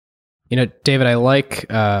David, I like,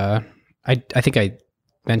 I think I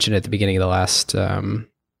mentioned at the beginning of the last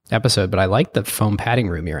episode, but I like the foam padding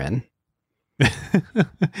room you're in.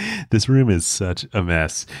 This room is such a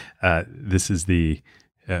mess. This is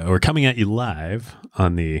we're coming at you live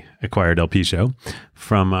on the Acquired LP show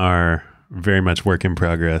from our very much work in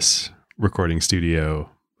progress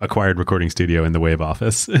acquired recording studio in the Wave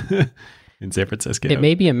office in San Francisco. It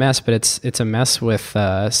may be a mess, but it's a mess with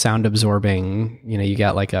sound absorbing. You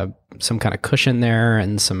got like some kind of cushion there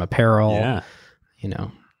and some apparel. Yeah.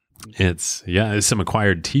 It's some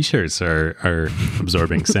Acquired t-shirts are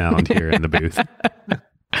absorbing sound here in the booth.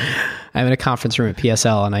 I'm in a conference room at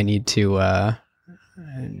PSL and I need to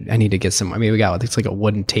get some. We got it's like a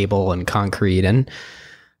wooden table and concrete and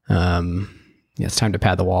it's time to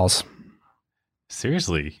pad the walls.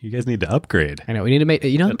 Seriously, you guys need to upgrade. I know we need to make.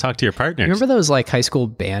 Talk to your partners. Remember those like high school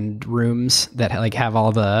band rooms that like have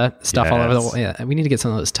all the stuff all over the wall? Yeah, we need to get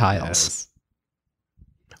some of those tiles. Yes.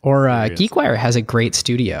 Or GeekWire has a great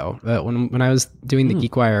studio. When I was doing the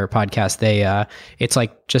GeekWire podcast, it's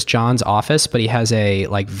like just John's office, but he has a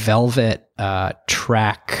like velvet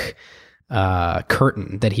track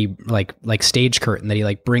curtain that he like stage curtain that he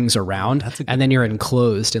like brings around, and then you're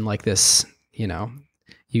enclosed in like this.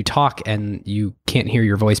 You talk and you can't hear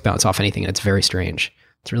your voice bounce off anything. And it's very strange.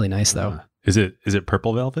 It's really nice though. Is it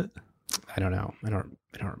purple velvet? I don't know. I don't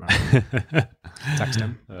remember. Text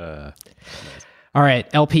him. Nice. All right,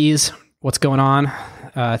 LPs, what's going on?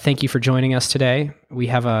 Thank you for joining us today. We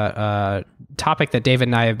have a topic that David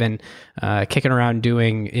and I have been kicking around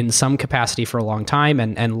doing in some capacity for a long time.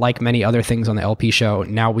 And like many other things on the LP show,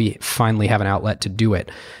 now we finally have an outlet to do it.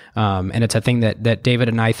 And it's a thing that David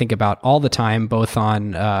and I think about all the time, both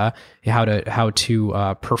on how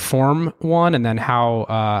to perform one, and then how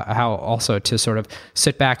also to sort of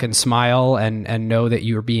sit back and smile and know that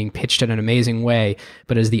you are being pitched in an amazing way,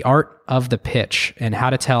 but is the art of the pitch and how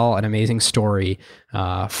to tell an amazing story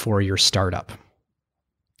for your startup.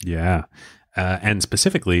 Yeah. And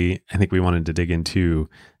specifically, I think we wanted to dig into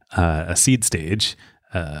a seed stage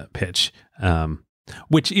pitch,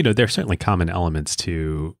 which, there's certainly common elements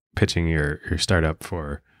to pitching your startup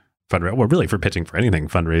for fundraising. Well, really for pitching for anything,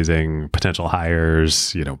 fundraising, potential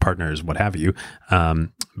hires, partners, what have you.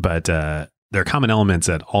 But there are common elements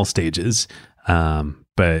at all stages.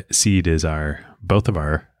 But seed is both of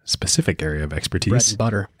our specific area of expertise. Bread and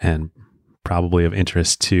butter. And probably of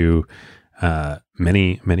interest to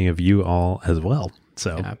many of you all as well.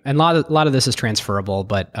 So, yeah. And a lot of this is transferable,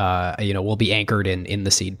 but will be anchored in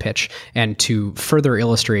the seed pitch. And to further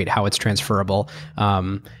illustrate how it's transferable,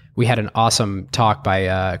 we had an awesome talk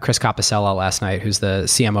by Chris Capicella last night, who's the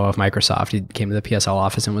CMO of Microsoft. He came to the PSL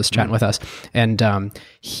office and was chatting with us. And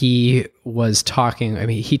he was talking,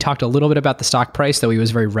 he talked a little bit about the stock price, though he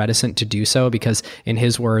was very reticent to do so because, in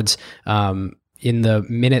his words, in the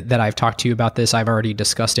minute that I've talked to you about this, I've already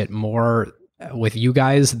discussed it more with you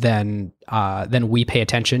guys than we pay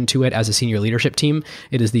attention to it as a senior leadership team.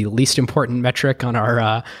 It is the least important metric on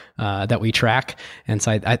our that we track. And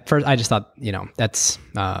so I just thought, that's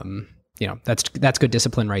good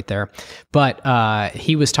discipline right there. But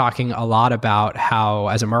he was talking a lot about how,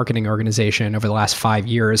 as a marketing organization over the last 5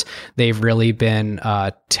 years, they've really been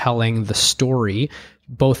telling the story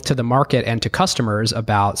both to the market and to customers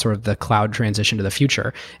about sort of the cloud transition to the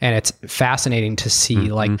future. And it's fascinating to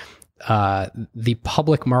see the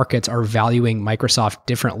public markets are valuing Microsoft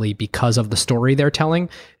differently because of the story they're telling.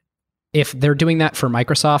 If they're doing that for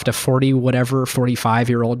Microsoft, a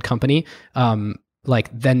 45-year-old company,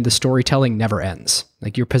 then the storytelling never ends.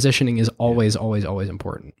 Like, your positioning is always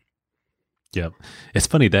important. Yep. It's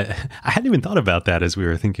funny that I hadn't even thought about that as we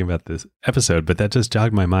were thinking about this episode, but that just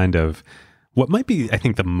jogged my mind of what might be, I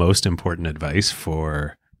think, the most important advice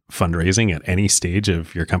for fundraising at any stage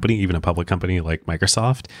of your company, even a public company like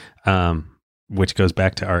Microsoft, which goes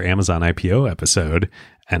back to our Amazon IPO episode.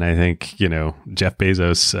 And I think, Jeff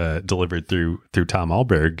Bezos delivered through Tom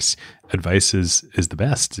Alberg's advice is the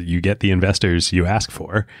best. You get the investors you ask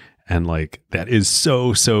for. And that is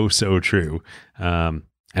so true. And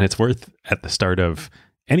it's worth, at the start of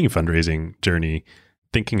any fundraising journey,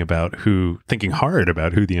 thinking hard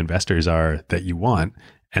about who the investors are that you want,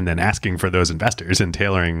 and then asking for those investors and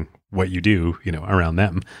tailoring what you do, around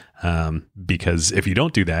them. Because if you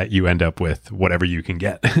don't do that, you end up with whatever you can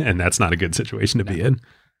get. And that's not a good situation to be in.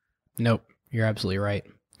 Nope. You're absolutely right.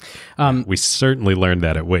 We certainly learned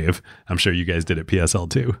that at Wave. I'm sure you guys did at PSL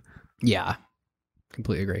too. Yeah,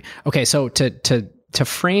 completely agree. Okay. So to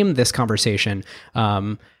frame this conversation,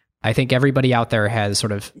 I think everybody out there has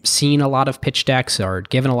sort of seen a lot of pitch decks or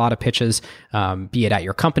given a lot of pitches, be it at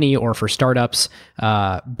your company or for startups.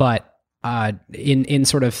 But in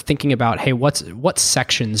sort of thinking about, hey, what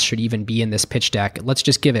sections should even be in this pitch deck? Let's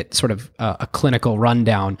just give it sort of a clinical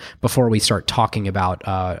rundown before we start talking about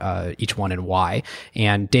each one and why.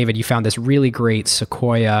 And David, you found this really great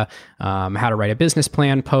Sequoia how to write a business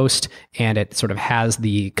plan post, and it sort of has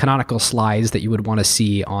the canonical slides that you would want to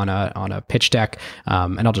see on a pitch deck.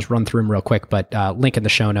 And I'll just run through them real quick, but link in the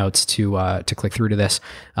show notes to click through to this.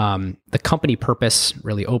 The company purpose,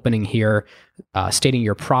 really opening here, stating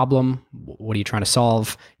your problem. What are you trying to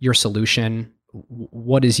solve? Your solution.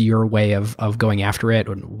 What is your way of going after it,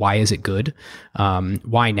 and why is it good?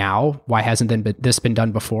 Why now? Why hasn't this been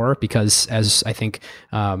done before? Because as I think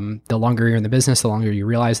the longer you're in the business, the longer you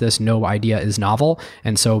realize this, no idea is novel.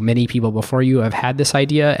 And so many people before you have had this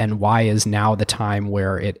idea, and why is now the time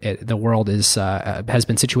where the world has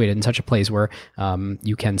been situated in such a place where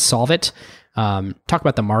you can solve it. Talk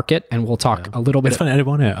about the market, and we'll talk a little bit. It's funny. I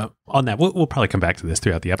want to on that. We'll probably come back to this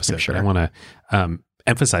throughout the episode. Sure. But I want to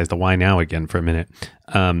emphasize the why now again for a minute.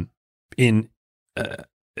 I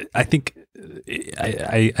think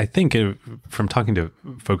from talking to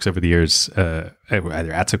folks over the years,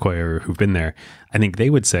 either at Sequoia or who've been there, I think they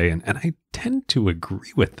would say, and I tend to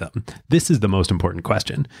agree with them, this is the most important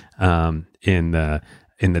question in the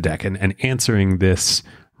deck, and answering this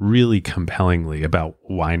really compellingly about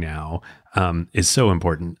why now is so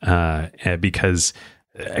important because,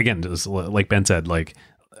 again, just like Ben said, like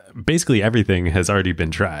basically everything has already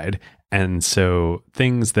been tried. And so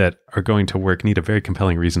things that are going to work need a very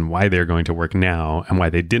compelling reason why they're going to work now, and why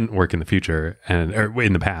they didn't work in the future or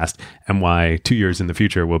in the past, and why 2 years in the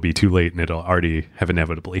future will be too late and it'll already have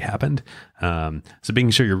inevitably happened. So being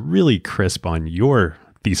sure you're really crisp on your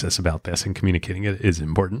thesis about this and communicating it is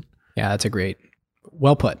important. Yeah, that's a great.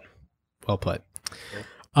 Well put.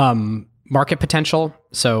 Market potential.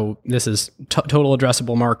 So this is total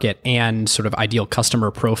addressable market and sort of ideal customer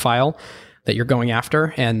profile that you're going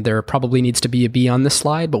after. And there probably needs to be a B on this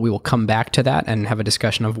slide, but we will come back to that and have a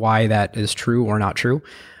discussion of why that is true or not true.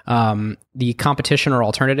 The competition or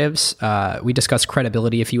alternatives. We discussed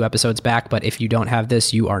credibility a few episodes back, but if you don't have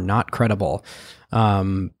this, you are not credible.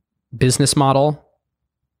 Business model.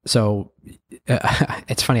 So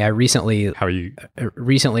it's funny. I recently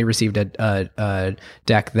received a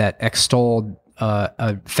deck that extolled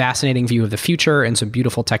a fascinating view of the future and some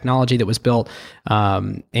beautiful technology that was built.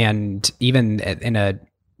 And even in a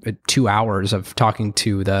 2 hours of talking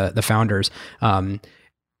to the founders, kind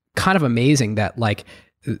of amazing that like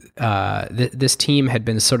this team had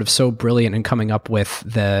been sort of so brilliant in coming up with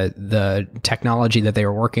the technology that they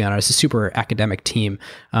were working on. It's a super academic team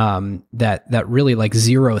that really like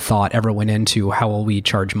zero thought ever went into how will we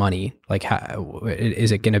charge money? Like, how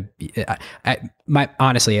is it going to be?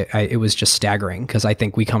 Honestly, it was just staggering because I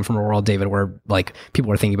think we come from a world, David, where like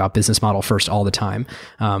people are thinking about business model first all the time,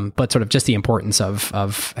 but sort of just the importance of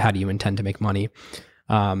how do you intend to make money.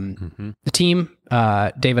 The team,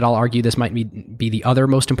 David, I'll argue this might be the other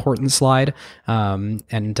most important slide, and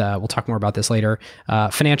we'll talk more about this later.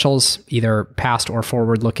 Financials, either past or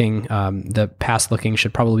forward-looking. The past-looking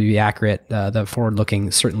should probably be accurate. The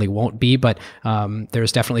forward-looking certainly won't be, but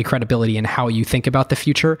there's definitely credibility in how you think about the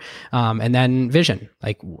future. And then vision,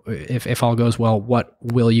 like if all goes well, what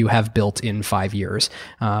will you have built in 5 years?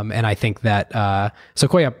 And I think that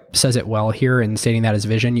Sequoia says it well here in stating that as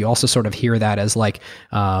vision. You also sort of hear that as like,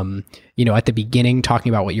 at the beginning talking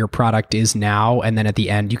about what your product is now, and then at the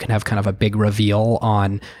end you can have kind of a big reveal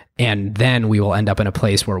on, and then we will end up in a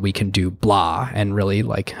place where we can do blah and really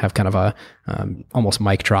like have kind of a almost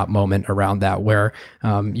mic drop moment around that, where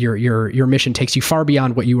your mission takes you far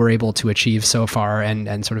beyond what you were able to achieve so far,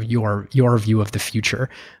 and sort of your view of the future,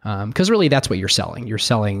 because really that's what you're selling. You're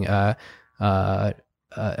selling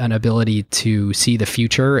an ability to see the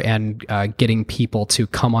future and getting people to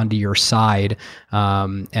come onto your side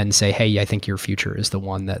and say, hey, I think your future is the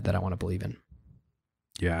one that I want to believe in.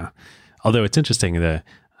 Yeah. Although it's interesting that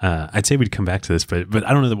I'd say we'd come back to this, but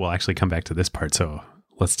I don't know that we'll actually come back to this part. So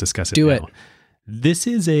let's discuss it now.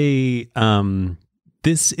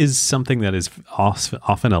 This is something that is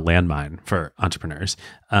often a landmine for entrepreneurs.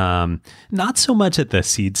 Not so much at the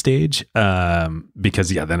seed stage, because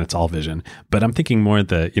then it's all vision. But I'm thinking more at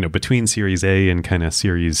the, between Series A and kind of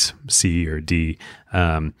Series C or D.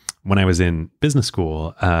 When I was in business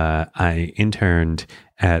school, I interned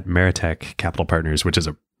at Meritech Capital Partners, which is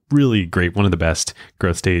a really great, one of the best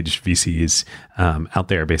growth stage VCs out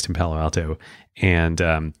there, based in Palo Alto.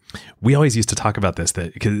 And we always used to talk about this,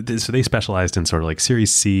 so they specialized in sort of like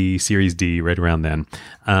Series C, Series D, right around then.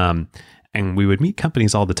 And we would meet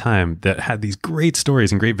companies all the time that had these great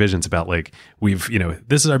stories and great visions about like,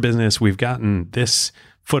 this is our business. We've gotten this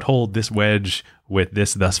foothold, this wedge with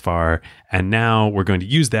this thus far, and now we're going to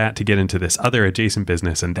use that to get into this other adjacent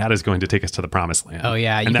business, and that is going to take us to the promised land. Oh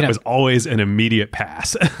yeah, and that was always an immediate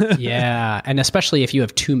pass. Yeah, and especially if you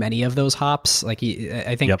have too many of those hops. Like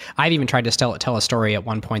I think I've even tried to tell a story at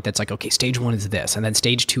one point that's like, okay, stage 1 is this, and then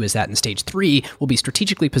stage 2 is that, and stage 3 will be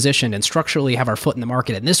strategically positioned and structurally have our foot in the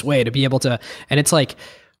market in this way to be able to. And it's like,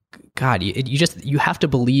 God, you have to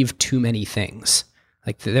believe too many things.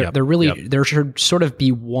 Like there should sort of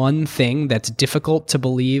be one thing that's difficult to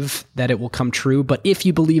believe that it will come true. But if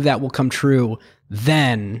you believe that will come true,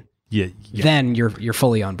 then you're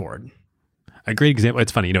fully on board. A great example.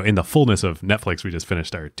 It's funny, in the fullness of Netflix, we just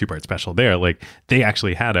finished our 2-part special there. Like they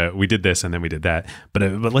actually had we did this and then we did that. But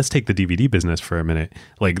let's take the DVD business for a minute.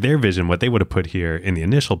 Like their vision, what they would have put here in the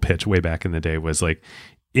initial pitch way back in the day was like,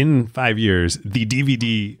 in 5 years, the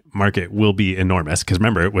DVD market will be enormous because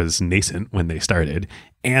remember it was nascent when they started,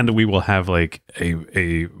 and we will have like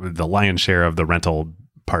the lion's share of the rental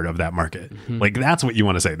part of that market. Mm-hmm. Like that's what you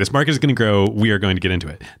want to say. This market is going to grow. We are going to get into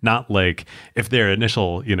it. Not like if their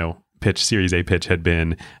initial pitch, Series A pitch had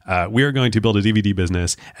been, we are going to build a DVD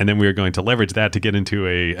business, and then we are going to leverage that to get into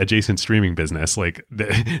a adjacent streaming business. Like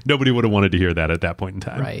nobody would have wanted to hear that at that point in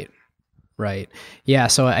time. Right. Yeah.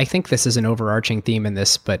 So I think this is an overarching theme in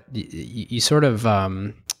this, but you sort of,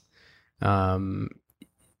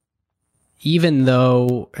 even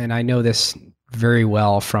though, and I know this very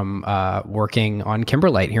well from working on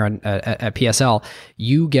Kimberlite here at PSL,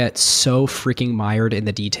 you get so freaking mired in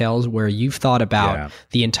the details where you've thought about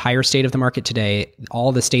the entire state of the market today,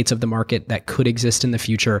 all the states of the market that could exist in the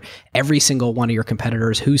future, every single one of your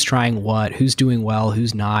competitors, who's trying what, who's doing well,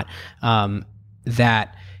 who's not,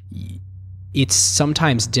 that it's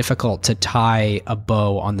sometimes difficult to tie a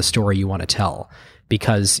bow on the story you want to tell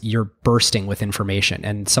because you're bursting with information.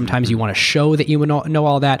 And sometimes you want to show that you know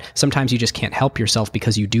all that. Sometimes you just can't help yourself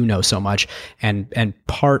because you do know so much. And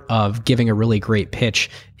part of giving a really great pitch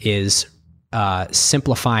is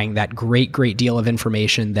simplifying that great deal of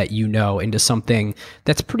information that into something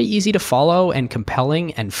that's pretty easy to follow and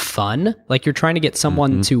compelling and fun. Like you're trying to get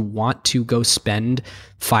someone to want to go spend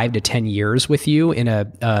 5 to 10 years with you in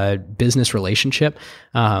a business relationship.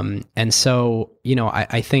 And so,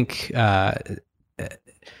 I think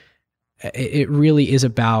it really is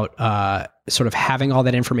about sort of having all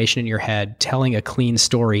that information in your head, telling a clean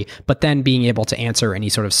story, but then being able to answer any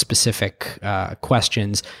sort of specific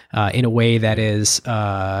questions in a way that is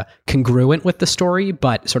congruent with the story,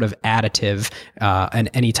 but sort of additive and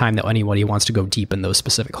any time that anybody wants to go deep in those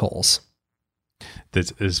specific holes.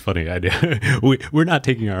 This is funny. We're not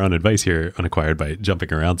taking our own advice here, Unacquired, by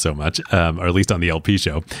jumping around so much, or at least on the LP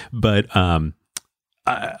show. But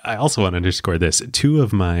I also want to underscore this. 2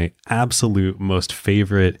 of my absolute most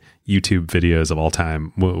favorite YouTube videos of all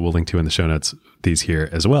time, we'll link to in the show notes, these here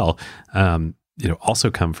as well, also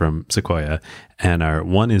come from Sequoia. And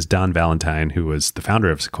one is Don Valentine, who was the founder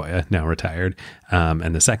of Sequoia, now retired.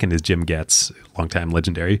 And the second is Jim Getz, longtime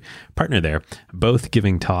legendary partner there, both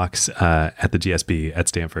giving talks at the GSB at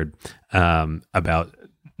Stanford about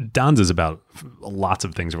Don's is about lots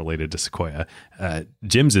of things related to Sequoia.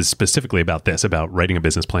 Jim's is specifically about this, about writing a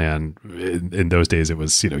business plan. In those days, it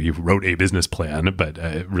was, you wrote a business plan, but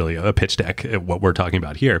really a pitch deck, what we're talking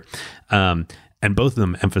about here. And both of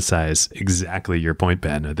them emphasize exactly your point,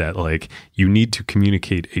 Ben, that like you need to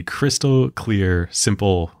communicate a crystal clear,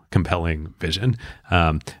 simple, compelling vision.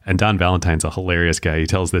 And Don Valentine's a hilarious guy. He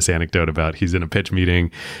tells this anecdote about he's in a pitch meeting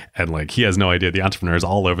and like he has no idea. The entrepreneur is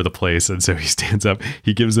all over the place. And so he stands up,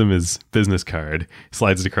 he gives him his business card,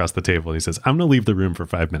 slides it across the table. And he says, I'm going to leave the room for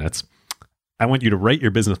 5 minutes. I want you to write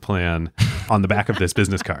your business plan on the back of this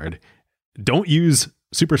business card. Don't use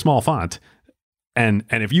super small font. And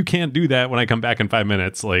if you can't do that when I come back in 5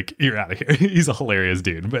 minutes, like you're out of here. He's a hilarious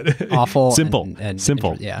dude, but awful, simple, and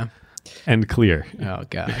simple, yeah, and clear. Oh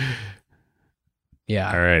God,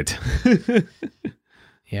 yeah. All right,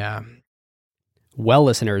 yeah. Well,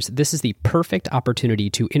 listeners, this is the perfect opportunity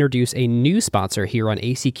to introduce a new sponsor here on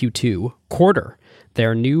ACQ2, Quarter.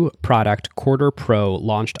 Their new product, Quarter Pro,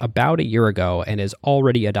 launched about a year ago and is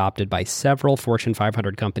already adopted by several Fortune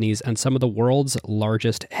 500 companies and some of the world's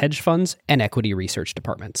largest hedge funds and equity research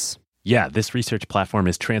departments. Yeah, this research platform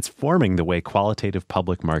is transforming the way qualitative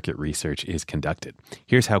public market research is conducted.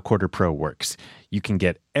 Here's how Quarter Pro works. You can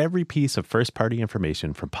get every piece of first-party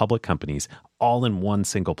information from public companies all in one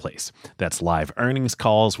single place. That's live earnings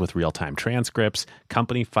calls with real-time transcripts,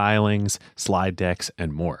 company filings, slide decks,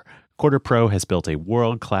 and more. Quarter Pro has built a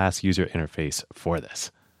world-class user interface for this.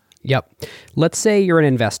 Yep. Let's say you're an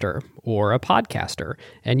investor or a podcaster,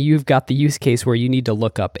 and you've got the use case where you need to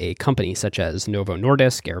look up a company such as Novo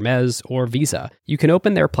Nordisk, Hermes, or Visa. You can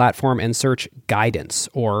open their platform and search guidance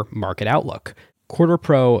or market outlook. Quarter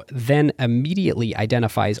Pro then immediately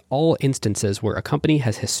identifies all instances where a company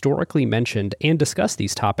has historically mentioned and discussed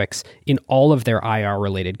these topics in all of their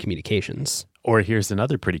IR-related communications. Or here's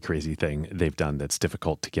another pretty crazy thing they've done that's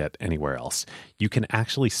difficult to get anywhere else. You can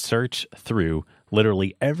actually search through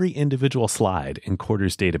literally every individual slide in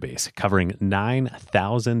Quarter's database, covering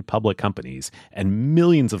 9,000 public companies and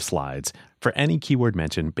millions of slides for any keyword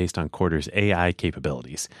mentioned based on Quarter's AI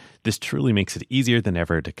capabilities. This truly makes it easier than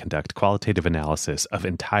ever to conduct qualitative analysis of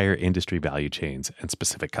entire industry value chains and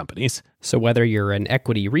specific companies. So whether you're an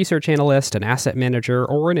equity research analyst, an asset manager,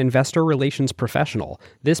 or an investor relations professional,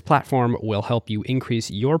 this platform will help you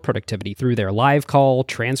increase your productivity through their live call,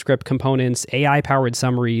 transcript components, AI-powered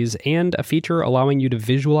summaries, and a feature allowing you to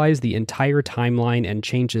visualize the entire timeline and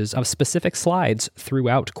changes of specific slides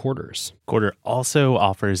throughout quarters. Quarter also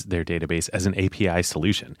offers their database as an API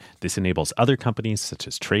solution. This enables other companies such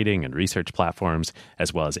as trading and research platforms,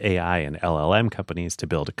 as well as AI and LLM companies to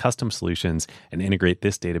build custom solutions and integrate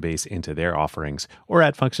this database into their offerings or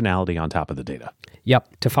add functionality on top of the data.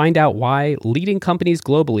 Yep. To find out why leading companies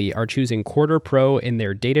globally are choosing Quarter Pro in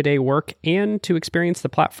their day-to-day work and to experience the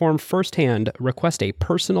platform firsthand, request a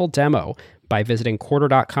personal demo by visiting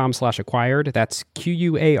quarter.com/acquired. That's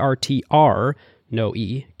QUARTR, no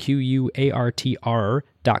E,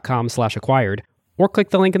 QUARTR.com/acquired, or click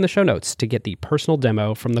the link in the show notes to get the personal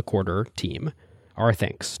demo from the Quarter team. Our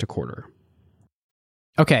thanks to Quarter.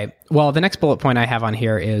 Okay, well, the next bullet point I have on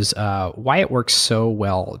here is why it works so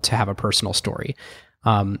well to have a personal story.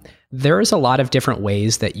 There is a lot of different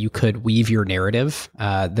ways that you could weave your narrative.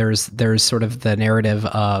 There's sort of the narrative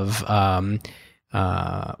of,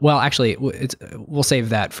 well, actually, we'll save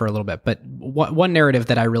that for a little bit. But one narrative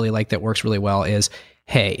that I really like that works really well is,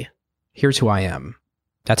 hey, here's who I am.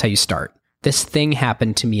 That's how you start. This thing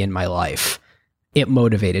happened to me in my life. It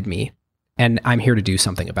motivated me, and I'm here to do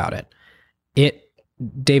something about it.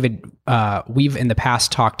 David, we've in the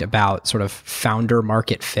past talked about sort of founder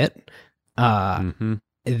market fit.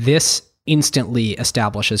 This instantly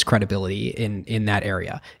establishes credibility in that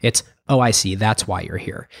area. It's, oh, I see, that's why you're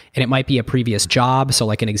here. And it might be a previous job. So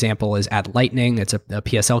like an example is AdLightning. It's a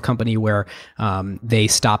PSL company where they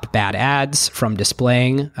stop bad ads from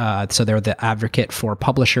displaying. So they're the advocate for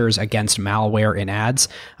publishers against malware in ads.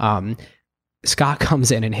 Scott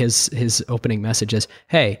comes in and his opening message is,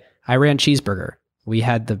 hey, I ran Cheeseburger. We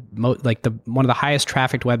had one of the highest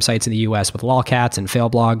trafficked websites in the US with lolcats and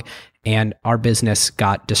Failblog, and our business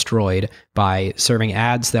got destroyed by serving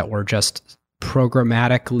ads that were just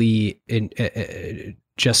programmatically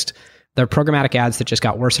they're programmatic ads that just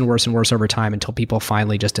got worse and worse and worse over time until people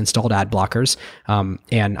finally just installed ad blockers.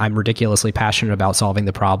 And I'm ridiculously passionate about solving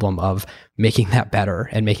the problem of making that better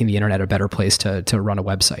and making the internet a better place to run a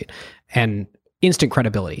website. And instant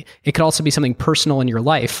credibility. It could also be something personal in your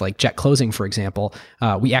life, like Jet Closing, for example.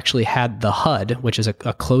 We actually had the HUD, which is a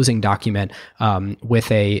closing document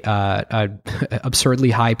with a absurdly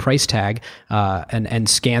high price tag, and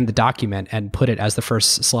scanned the document and put it as the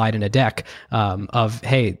first slide in a deck of,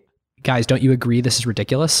 hey, guys, don't you agree this is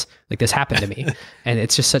ridiculous? Like, this happened to me. And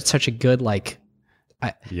it's just such a good, like,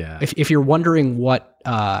 if you're wondering what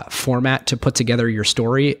format to put together your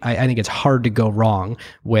story, I think it's hard to go wrong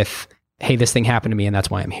with, hey, this thing happened to me and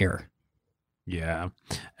that's why I'm here. Yeah.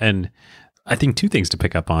 And I think two things to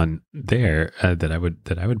pick up on there that I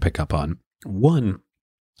would pick up on. One,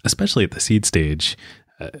 especially at the seed stage,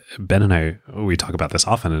 Ben and I, we talk about this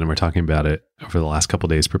often, and we're talking about it over the last couple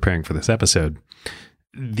of days preparing for this episode.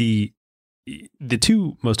 The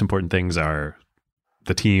two most important things are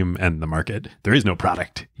the team and the market. There is no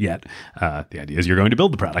product yet. The idea is you're going to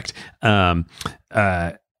build the product. And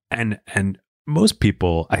most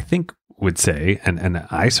people, I think, would say, and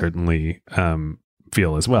I certainly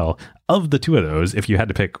feel as well, of the two of those, if you had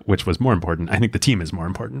to pick which was more important, I think the team is more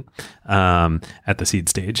important at the seed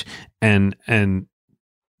stage. And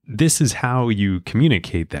this is how you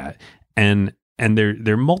communicate that. And there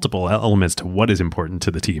are multiple elements to what is important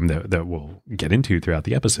to the team that we'll get into throughout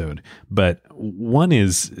the episode. But one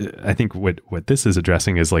is, I think what this is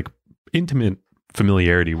addressing is like intimate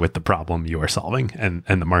familiarity with the problem you are solving and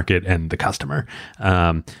the market and the customer,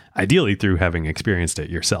 ideally through having experienced it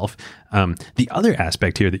yourself. The other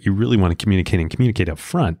aspect here that you really want to communicate up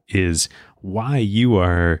front is why you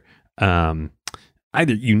are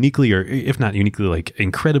either uniquely or if not uniquely, like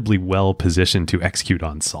incredibly well positioned to execute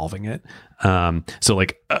on solving it. So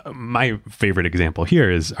like my favorite example here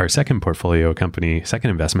is our second portfolio company, second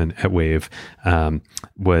investment at Wave,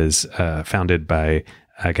 was founded by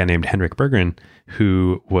a guy named Henrik Berggren,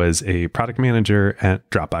 who was a product manager at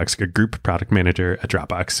Dropbox, a group product manager at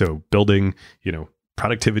Dropbox. So building,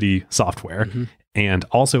 productivity software, and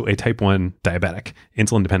also a type 1 diabetic,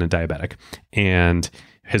 insulin dependent diabetic. And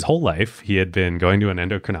his whole life, he had been going to an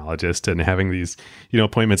endocrinologist and having these,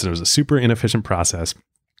 appointments, and it was a super inefficient process.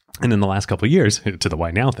 And in the last couple of years, to the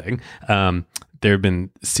Why Now thing, there have been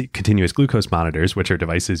continuous glucose monitors, which are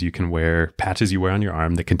devices you can wear, patches you wear on your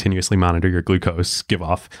arm that continuously monitor your glucose, give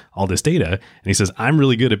off all this data. And he says, I'm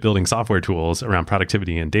really good at building software tools around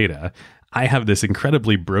productivity and data. I have this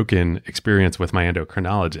incredibly broken experience with my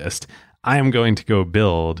endocrinologist. I am going to go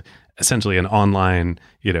build essentially an online,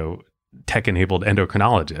 tech-enabled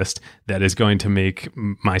endocrinologist that is going to make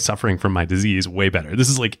my suffering from my disease way better. This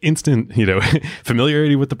is like instant,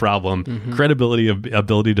 familiarity with the problem, credibility of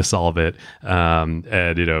ability to solve it. And,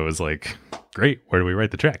 it was like, great, where do we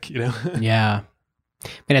write the check, Yeah.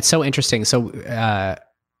 And it's so interesting. So,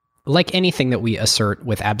 like anything that we assert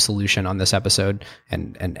with absolution on this episode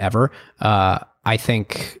and ever, I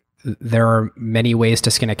think there are many ways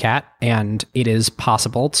to skin a cat, and it is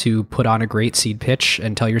possible to put on a great seed pitch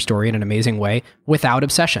and tell your story in an amazing way without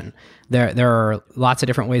obsession. There are lots of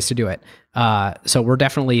different ways to do it. So we're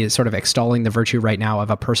definitely sort of extolling the virtue right now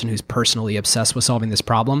of a person who's personally obsessed with solving this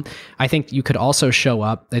problem. I think you could also show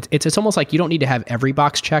up. It's almost like you don't need to have every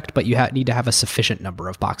box checked, but you need to have a sufficient number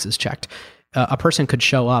of boxes checked. A person could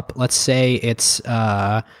show up. Let's say it's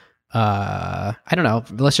I don't know.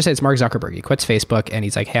 Let's just say it's Mark Zuckerberg. He quits Facebook and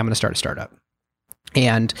he's like, hey, I'm going to start a startup.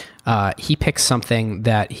 And he picks something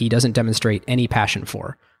that he doesn't demonstrate any passion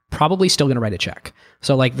for. Probably still going to write a check.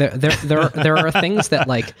 So like there are things that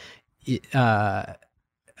like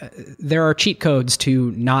there are cheat codes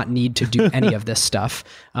to not need to do any of this stuff.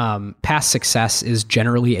 Past success is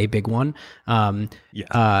generally a big one.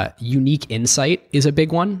 Unique insight is a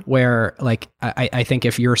big one where like, I think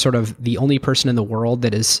if you're sort of the only person in the world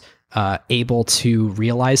that is able to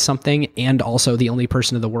realize something, and also the only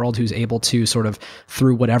person in the world who's able to sort of,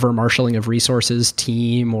 through whatever marshaling of resources,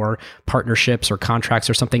 team or partnerships or contracts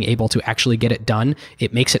or something, able to actually get it done,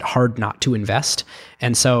 it makes it hard not to invest.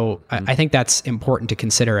 And so I think that's important to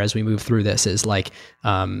consider as we move through this, is like,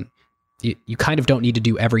 you kind of don't need to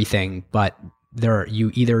do everything, but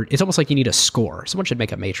it's almost like you need a score. Someone should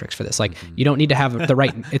make a matrix for this. Like you don't need to have the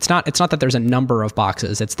right, it's not that there's a number of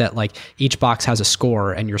boxes. It's that like each box has a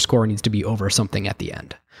score and your score needs to be over something at the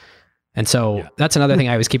end. And so that's another thing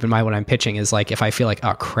I always keep in mind when I'm pitching is like, if I feel like,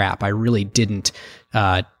 oh crap, I really didn't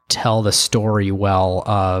tell the story well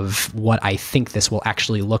of what I think this will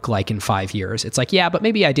actually look like in 5 years. It's like, yeah, but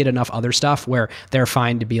maybe I did enough other stuff where they're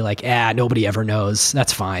fine to be like, nobody ever knows.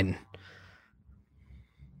 That's fine.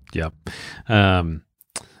 Yep.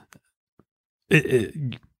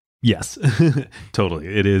 Yes, totally.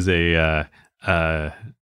 It is a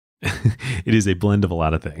it is a blend of a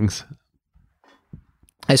lot of things.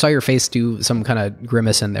 I saw your face do some kind of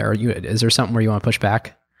grimace in there. Is there something where you want to push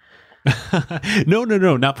back? No,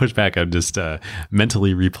 not push back. I'm just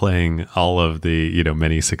mentally replaying all of the,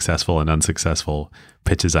 many successful and unsuccessful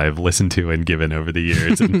pitches I've listened to and given over the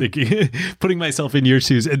years, and thinking, putting myself in your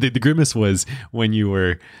shoes. And the grimace was when you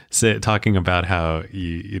were talking about how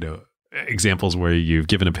examples where you've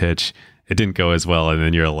given a pitch, it didn't go as well, and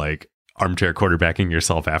then you're like armchair quarterbacking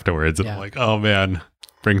yourself afterwards. And I'm like, oh man,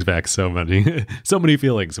 brings back so many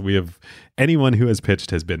feelings. Anyone who has pitched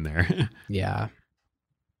has been there. Yeah,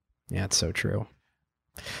 it's so true.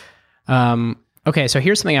 Okay, so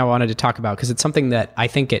here's something I wanted to talk about, because it's something that I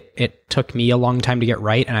think it took me a long time to get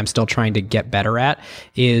right, and I'm still trying to get better at,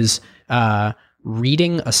 is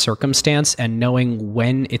reading a circumstance and knowing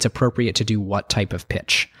when it's appropriate to do what type of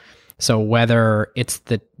pitch. So whether it's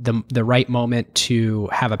the right moment to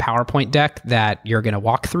have a PowerPoint deck that you're going to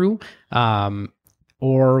walk through,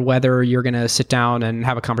 or whether you're going to sit down and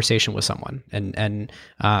have a conversation with someone and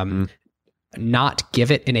not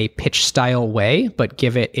give it in a pitch style way, but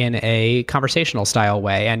give it in a conversational style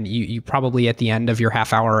way. And you probably at the end of your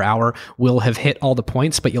half hour or hour will have hit all the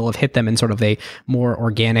points, but you'll have hit them in sort of a more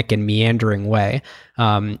organic and meandering way.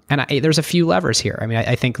 There's a few levers here. I mean,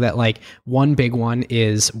 I think that like one big one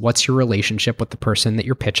is, what's your relationship with the person that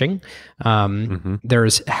you're pitching?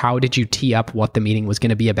 There's, how did you tee up what the meeting was going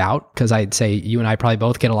to be about? Because I'd say you and I probably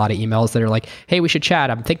both get a lot of emails that are like, hey, we should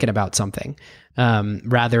chat. I'm thinking about something.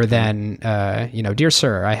 Rather than, dear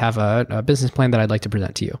sir, I have a business plan that I'd like to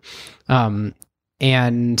present to you.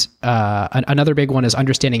 And another big one is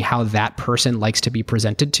understanding how that person likes to be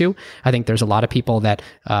presented to. I think there's a lot of people that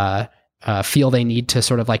feel they need to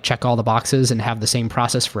sort of like check all the boxes and have the same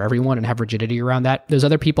process for everyone and have rigidity around that. There's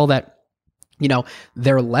other people that, you know,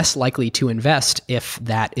 they're less likely to invest if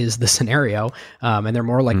that is the scenario. And they're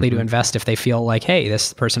more likely to invest if they feel like, hey,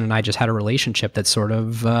 this person and I just had a relationship that sort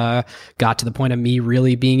of got to the point of me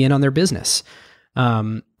really being in on their business.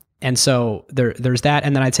 And so there's that.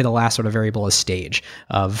 And then I'd say the last sort of variable is stage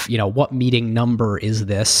of, you know, what meeting number is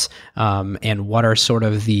this? And what are sort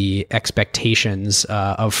of the expectations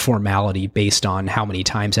of formality based on how many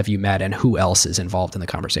times have you met and who else is involved in the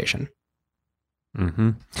conversation?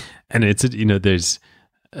 Mm-hmm. And it's, you know, there's,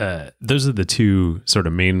 those are the two sort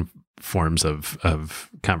of main forms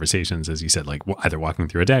of conversations, as you said, like either walking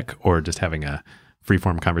through a deck or just having a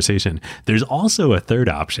free-form conversation. There's also a third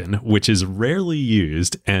option, which is rarely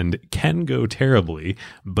used and can go terribly,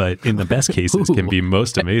 but in the best cases can be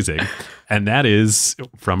most amazing. And that is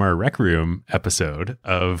from our Rec Room episode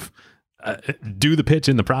of do the pitch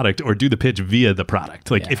in the product or do the pitch via the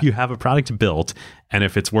product. Like if you have a product built and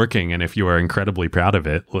if it's working and if you are incredibly proud of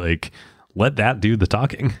it, like let that do the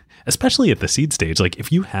talking, especially at the seed stage. Like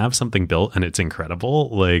if you have something built and it's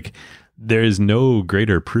incredible, like there is no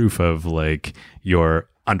greater proof of like your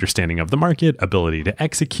understanding of the market, ability to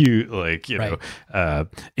execute, like, you know,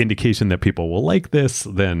 indication that people will like this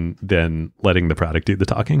than letting the product do the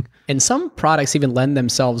talking. And some products even lend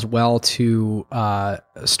themselves well to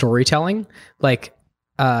storytelling. Like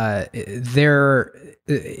they're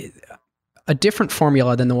a different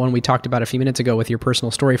formula than the one we talked about a few minutes ago with your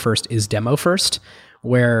personal story first is demo first,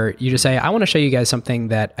 where you just say, I want to show you guys something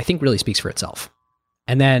that I think really speaks for itself.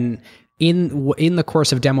 And then in the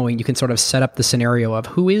course of demoing, you can sort of set up the scenario of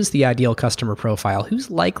who is the ideal customer profile,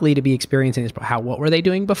 who's likely to be experiencing this, what were they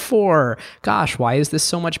doing before? Gosh, why is this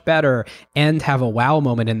so much better? And have a wow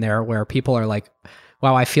moment in there where people are like,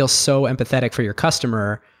 wow, I feel so empathetic for your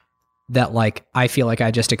customer that like, I feel like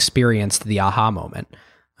I just experienced the aha moment.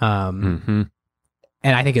 And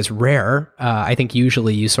I think it's rare. I think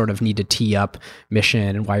usually you sort of need to tee up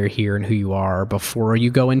mission and why you're here and who you are before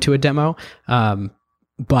you go into a demo.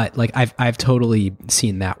 But like I've totally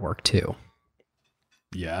seen that work too.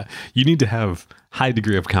 Yeah, you need to have high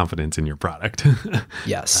degree of confidence in your product.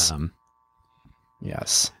 Yes.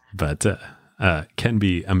 Yes. But can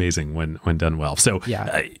be amazing when done well. So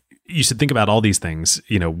you should think about all these things.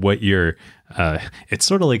 You know what you're. It's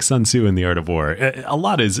sort of like Sun Tzu in The Art of War. A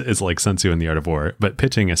lot is like Sun Tzu in The Art of War, but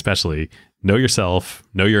pitching especially. Know yourself,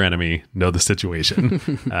 know your enemy, know the situation,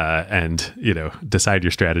 and, you know, decide your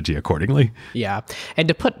strategy accordingly. Yeah. And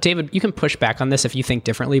to put, David, you can push back on this if you think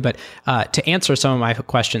differently, but to answer some of my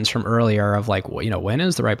questions from earlier of like, well, you know, when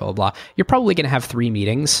is the right blah, blah, blah, you're probably going to have 3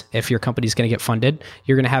 meetings. If your company's going to get funded,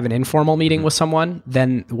 you're going to have an informal meeting with someone.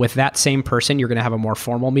 Then with that same person, you're going to have a more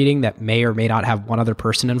formal meeting that may or may not have one other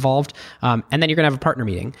person involved. And then you're going to have a partner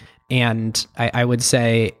meeting. And I would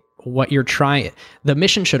say, what you're trying, the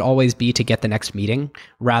mission should always be to get the next meeting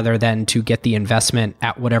rather than to get the investment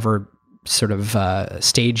at whatever sort of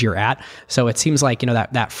stage you're at. So it seems like, you know,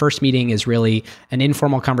 that first meeting is really an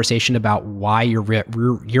informal conversation about why you're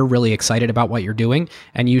really excited about what you're doing.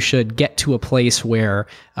 And you should get to a place where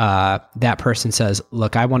that person says,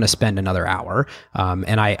 look, I want to spend another hour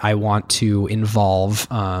and I want to involve,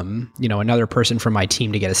 you know, another person from my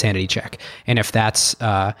team to get a sanity check. And if that's,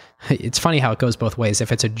 it's funny how it goes both ways.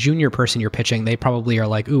 If it's a junior person you're pitching, they probably are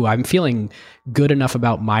like, ooh, I'm feeling good enough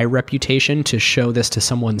about my reputation to show this to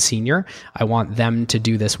someone senior. I want them to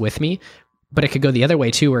do this with me. But it could go the other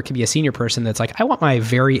way too, where it could be a senior person that's like, I want my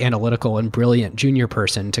very analytical and brilliant junior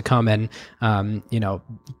person to come and, you know,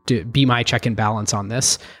 be my check and balance on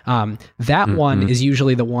this. That one is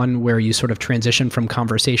usually the one where you sort of transition from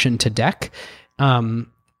conversation to deck.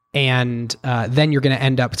 And then you're going to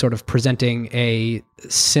end up sort of presenting a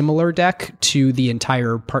similar deck to the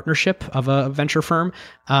entire partnership of a venture firm.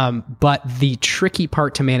 But the tricky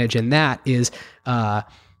part to manage in that is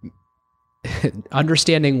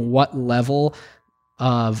understanding what level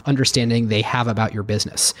of understanding they have about your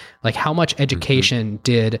business. Like how much education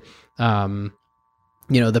did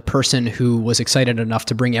you know, the person who was excited enough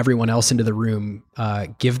to bring everyone else into the room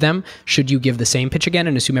give them? Should you give the same pitch again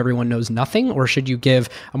and assume everyone knows nothing? Or should you give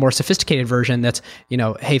a more sophisticated version that's, you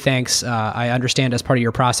know, hey, thanks. I understand as part of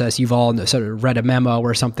your process, you've all sort of read a memo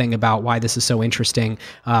or something about why this is so interesting.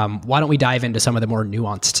 Why don't we dive into some of the more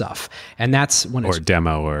nuanced stuff? And that's when or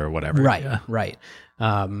demo or whatever. Right, yeah. right.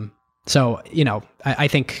 So, I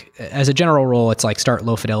think as a general rule, it's like start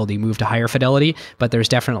low fidelity, move to higher fidelity, but there's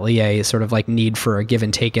definitely a sort of like need for a give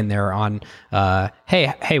and take in there on,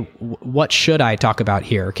 hey, what should I talk about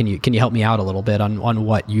here? Can you help me out a little bit on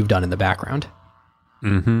what you've done in the background?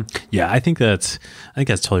 Mm-hmm. Yeah, I think that's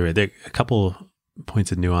totally right. There are a couple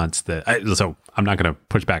points of nuance so I'm not going to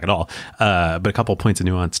push back at all, but a couple points of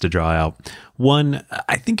nuance to draw out. One,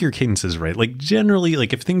 I think your cadence is right. Like generally,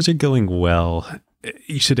 like if things are going well,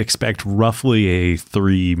 you should expect roughly a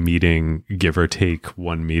 3 meeting, give or take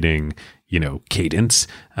 1 meeting, cadence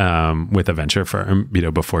with a venture firm,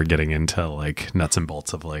 before getting into like nuts and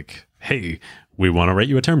bolts of like, hey, we want to write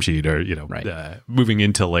you a term sheet, or moving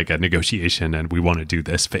into like a negotiation, and we want to do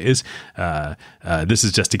this phase. This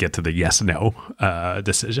is just to get to the yes no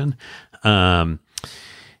decision, but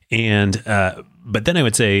then I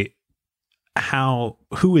would say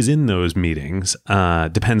who is in those meetings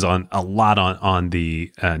depends on a lot on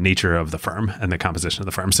the nature of the firm and the composition of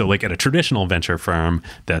the firm. So like at a traditional venture firm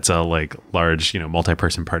that's a like large,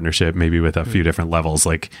 multi-person partnership, maybe with a few different levels,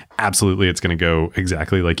 like absolutely it's going to go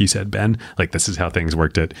exactly like you said, Ben. Like this is how things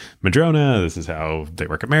worked at Madrona. This is how they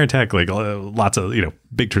work at Meritech, like lots of,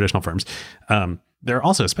 big traditional firms. There are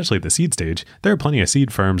also, especially at the seed stage, there are plenty of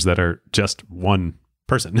seed firms that are just one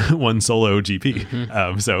person, one solo GP.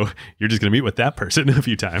 Mm-hmm. So you're just going to meet with that person a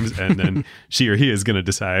few times, and then she or he is going to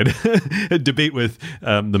decide, debate with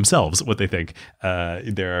themselves what they think.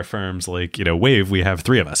 There are firms like, Wave, we have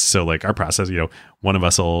 3 of us. So like our process, one of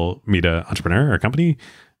us will meet an entrepreneur or company.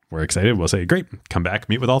 We're excited. We'll say, great, come back,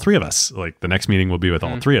 meet with all 3 of us. Like the next meeting will be with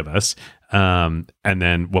all 3 of us. And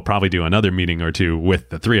then we'll probably do another meeting or 2 with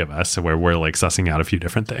the 3 of us where we're like sussing out a few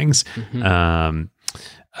different things.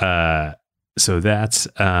 So that's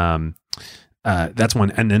one.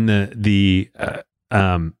 And then the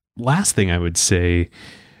last thing I would say,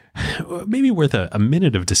 maybe worth a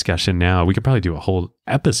minute of discussion now, we could probably do a whole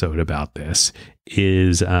episode about this,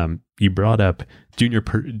 is you brought up junior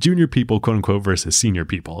people, quote unquote, versus senior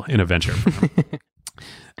people in a venture firm.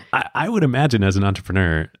 I would imagine as an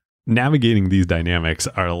entrepreneur, navigating these dynamics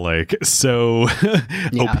are like so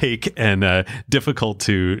opaque and difficult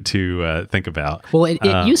to think about. Well,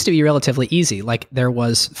 it used to be relatively easy. Like there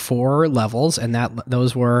was 4 levels, and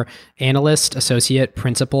those were analyst, associate,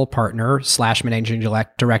 principal, partner / managing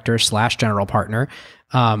director / general partner.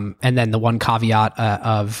 And then the one caveat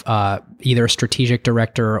of either strategic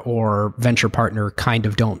director or venture partner kind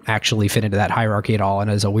of don't actually fit into that hierarchy at all,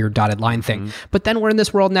 and is a weird dotted line thing. Mm-hmm. But then we're in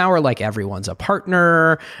this world now where like everyone's a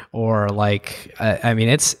partner, or like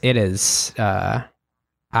it is. I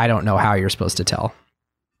don't know how you're supposed to tell.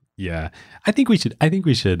 Yeah, I think we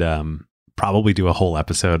should probably do a whole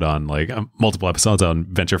episode on like multiple episodes on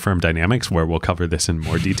venture firm dynamics where we'll cover this in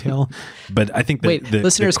more detail. But I think that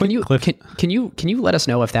listeners, can you let us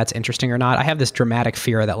know if that's interesting or not? I have this dramatic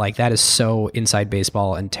fear that like that is so inside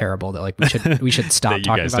baseball and terrible that like we should stop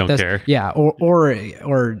talking about this. Care. Yeah, or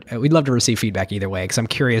we'd love to receive feedback either way, because I'm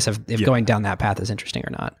curious if going down that path is interesting or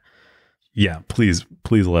not. Yeah, please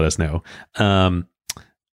let us know.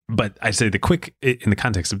 But I say in the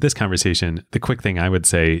context of this conversation, the quick thing I would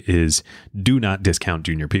say is do not discount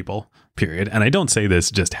junior people, period. And I don't say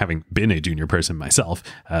this just having been a junior person myself.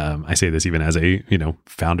 I say this even as a,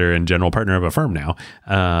 founder and general partner of a firm now.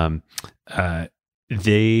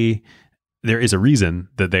 There is a reason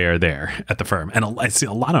that they are there at the firm. And I see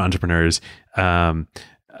a lot of entrepreneurs,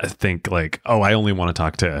 think like, oh, I only want to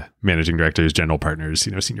talk to managing directors, general partners,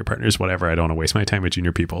 senior partners, whatever. I don't want to waste my time with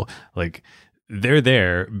junior people. Like, they're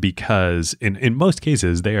there because in most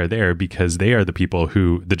cases, they are there because they are the people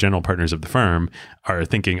who the general partners of the firm are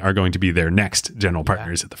thinking are going to be their next general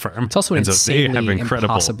partners at the firm. It's also so they have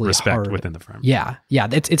incredible respect within the firm. Yeah. Yeah.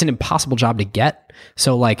 It's an impossible job to get.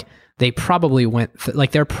 So like they probably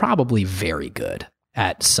they're probably very good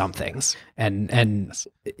at something. Yes. And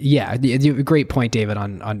yeah, great point, David,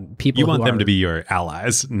 on people. You want them to be your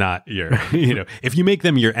allies, not your, if you make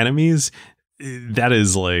them your enemies, that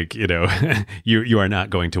is like, you are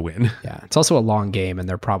not going to win. Yeah. It's also a long game, and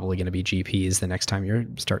they're probably going to be GPs the next time you're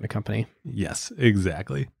starting a company. Yes,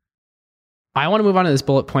 exactly. I want to move on to this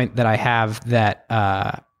bullet point that I have that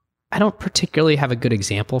I don't particularly have a good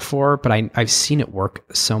example for, but I've seen it work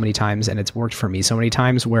so many times, and it's worked for me so many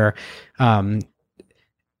times, where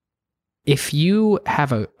if you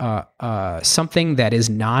have a something that is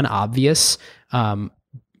non-obvious,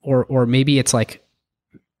 or maybe it's like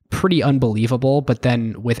pretty unbelievable, but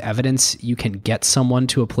then with evidence you can get someone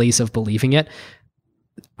to a place of believing it.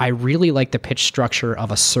 I really like the pitch structure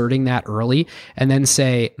of asserting that early, and then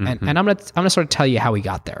say, and I'm gonna sort of tell you how we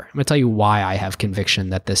got there. I'm gonna tell you why I have conviction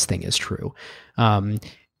that this thing is true.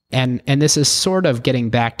 And this is sort of getting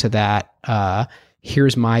back to that,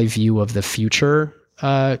 here's my view of the future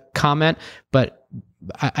comment. But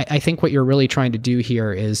I think what you're really trying to do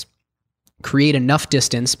here is create enough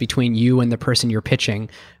distance between you and the person you're pitching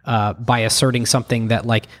by asserting something that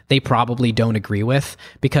like they probably don't agree with,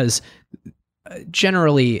 because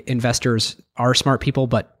generally investors are smart people,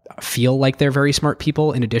 but feel like they're very smart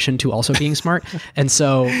people in addition to also being smart. And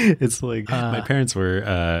so it's like my parents were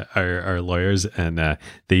are lawyers, and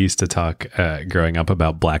they used to talk growing up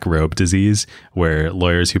about black robe disease, where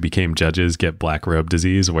lawyers who became judges get black robe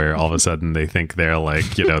disease, where all of a sudden they think they're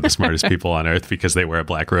like, you know, the smartest people on earth because they wear a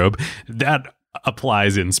black robe. That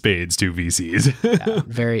applies in spades to VCs. Yeah,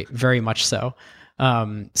 very, very much so.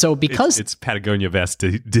 So because it's Patagonia vest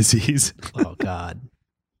disease. Oh God.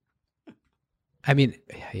 I mean,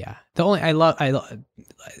 yeah. I'm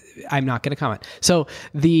not going to comment. So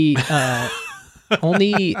the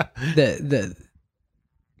only the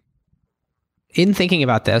in thinking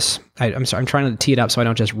about this, I'm sorry, I'm trying to tee it up so I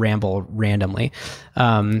don't just ramble randomly.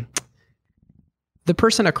 The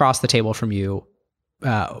person across the table from you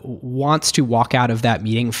wants to walk out of that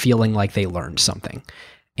meeting feeling like they learned something.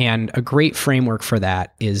 And a great framework for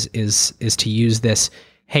that is to use this,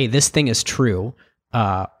 hey, this thing is true,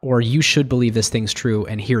 or you should believe this thing's true,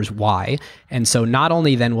 and here's why. And so not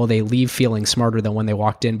only then will they leave feeling smarter than when they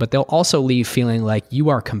walked in, but they'll also leave feeling like you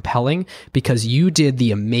are compelling because you did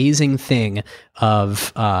the amazing thing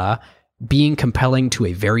of being compelling to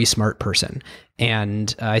a very smart person.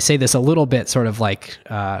 And I say this a little bit sort of like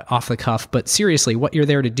off the cuff, but seriously, what you're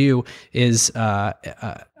there to do is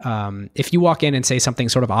if you walk in and say something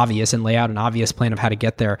sort of obvious and lay out an obvious plan of how to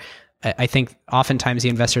get there, I think oftentimes the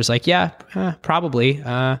investor's like, yeah, probably.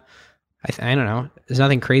 I don't know. There's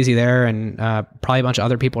nothing crazy there. And probably a bunch of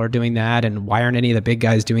other people are doing that. And why aren't any of the big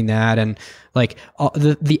guys doing that? And like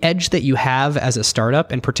the edge that you have as a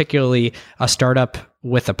startup, and particularly a startup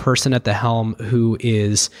with a person at the helm who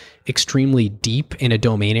is extremely deep in a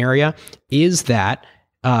domain area, is that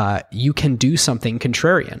you can do something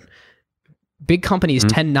contrarian. Big companies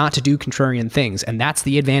tend not to do contrarian things, and that's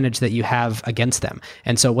the advantage that you have against them.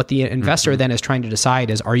 And so what the investor then is trying to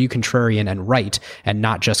decide is, are you contrarian and right, and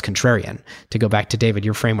not just contrarian? To go back to David,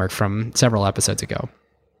 your framework from several episodes ago,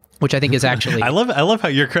 which I think is actually... I love how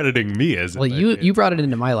you're crediting me as... Well, you brought it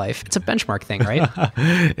into my life. It's a benchmark thing, right?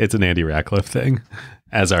 It's an Andy Rachleff thing,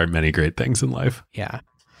 as are many great things in life. Yeah.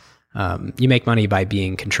 You make money by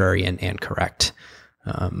being contrarian and correct.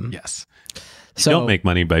 Yes. You don't make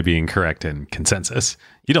money by being correct in consensus.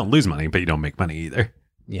 You don't lose money, but you don't make money either.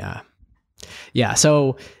 Yeah. Yeah.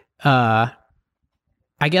 So I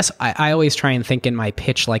guess I always try and think in my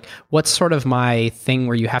pitch, like, what's sort of my thing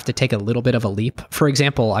where you have to take a little bit of a leap? For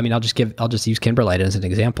example, I mean, I'll just use Kimberlite as an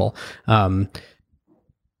example. In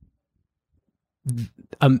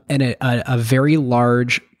a very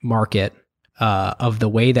large market of the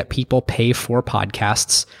way that people pay for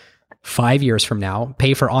podcasts 5 years from now,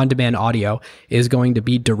 pay for on-demand audio is going to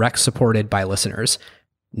be direct supported by listeners,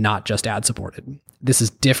 not just ad supported. This is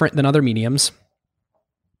different than other mediums.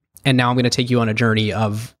 And now I'm going to take you on a journey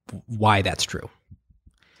of why that's true.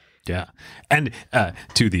 Yeah. And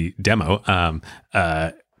to the demo,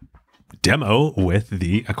 demo with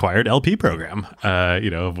the acquired LP program,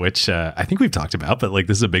 of which I think we've talked about, but like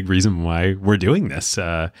this is a big reason why we're doing this.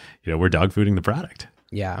 We're dog fooding the product.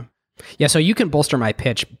 Yeah. Yeah, so you can bolster my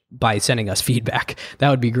pitch by sending us feedback. That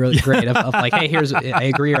would be really great. Of like, hey, I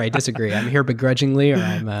agree or I disagree. I'm here begrudgingly, or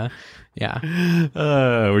I'm, yeah.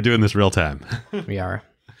 We're doing this real time. We are.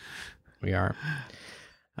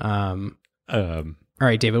 All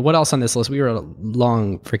right, David, what else on this list? We wrote a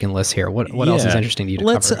long freaking list here. What else is interesting to you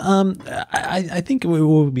to cover? I think what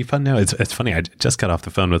would be fun now, it's funny, I just got off the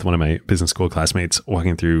phone with one of my business school classmates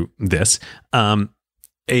walking through this.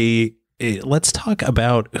 Let's talk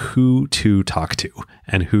about who to talk to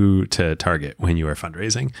and who to target when you are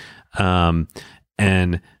fundraising.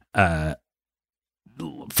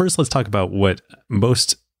 First, let's talk about what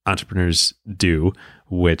most entrepreneurs do,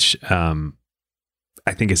 which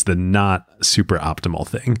I think is the not super optimal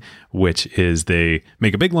thing, which is they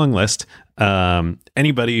make a big long list.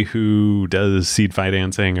 Anybody who does seed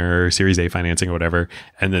financing or Series A financing or whatever,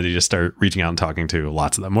 and then they just start reaching out and talking to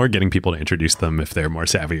lots of them, or getting people to introduce them if they're more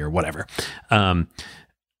savvy or whatever. I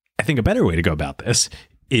think a better way to go about this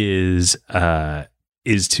is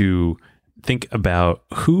to think about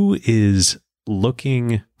who is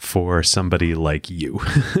looking for somebody like you.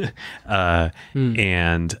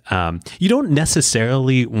 And you don't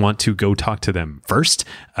necessarily want to go talk to them first.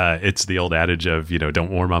 It's the old adage of, don't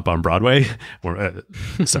warm up on Broadway.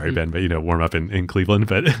 Sorry, Ben, but, warm up in Cleveland,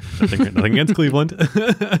 but nothing against Cleveland.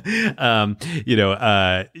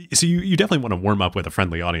 So you definitely want to warm up with a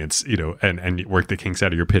friendly audience, and work the kinks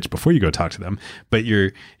out of your pitch before you go talk to them. But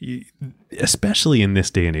especially in this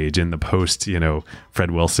day and age, in the post,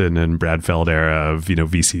 Fred Wilson and Brad Feld era of,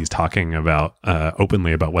 VCs talking about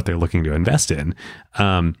openly about what they're looking to invest in.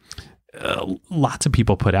 Lots of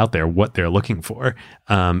people put out there what they're looking for.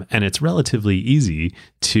 And it's relatively easy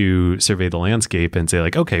to survey the landscape and say,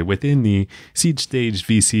 like, okay, within the seed stage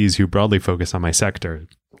VCs who broadly focus on my sector,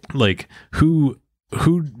 like who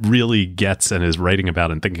really gets and is writing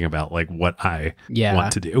about and thinking about like what I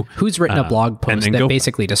want to do. Who's written a blog post that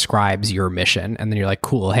basically describes your mission, and then you're like,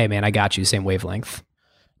 cool, hey man, I got you, same wavelength.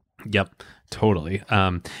 Yep, totally.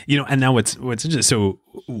 And now what's interesting, so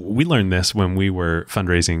we learned this when we were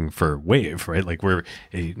fundraising for Wave, right? Like we're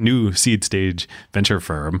a new seed stage venture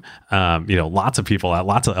firm. Lots of people,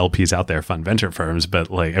 lots of LPs out there fund venture firms, but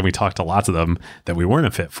and we talked to lots of them that we weren't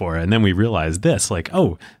a fit for. And then we realized this, like,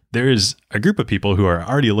 oh, there's a group of people who are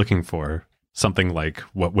already looking for something like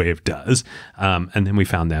what Wave does. And then we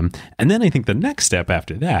found them. And then I think the next step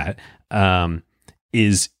after that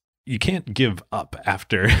is you can't give up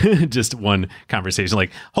after just one conversation.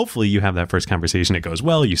 Like hopefully you have that first conversation. It goes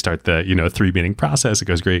well. You start the, 3-meeting process. It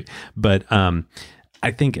goes great. But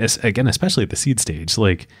I think especially at the seed stage,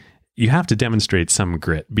 like you have to demonstrate some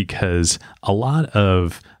grit, because a lot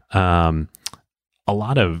of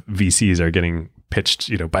VCs are getting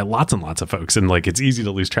pitched, by lots and lots of folks, and like it's easy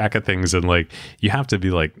to lose track of things, and like you have to be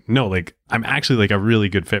like, no, like I'm actually like a really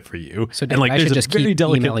good fit for you. So and like I there's just a very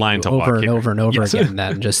delicate line to walk over and here. over and over again,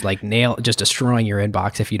 then just like just destroying your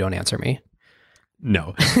inbox if you don't answer me.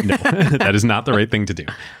 No, that is not the right thing to do.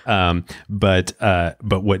 But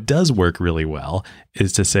what does work really well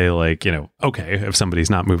is to say like, okay, if somebody's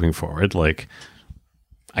not moving forward, like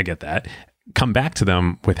I get that. Come back to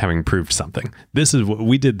them with having proved something. This is what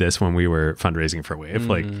we did this when we were fundraising for Wave.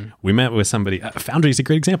 Like we met with somebody, Foundry is a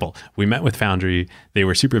great example. We met with Foundry. They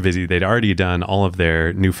were super busy. They'd already done all of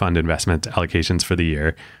their new fund investment allocations for the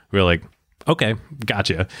year. We were like, okay,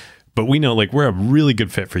 gotcha. But we know like we're a really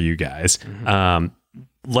good fit for you guys.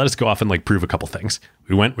 Let us go off and like prove a couple things.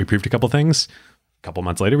 We proved a couple things. A couple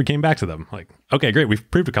months later, we came back to them like, okay, great.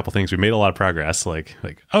 We've proved a couple things. We made a lot of progress. Like,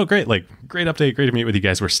 oh, great. Like, great update. Great to meet with you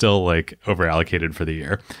guys. We're still like over allocated for the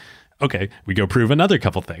year. Okay. We go prove another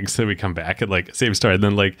couple things. So we come back and like same story. And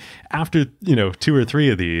then like after, 2 or 3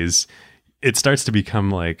 of these, it starts to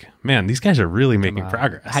become like, man, these guys are really making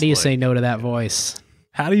progress. How do you say no to that voice?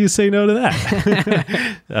 How do you say no to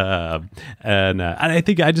that? And I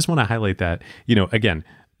think I just want to highlight that, again,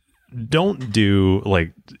 don't do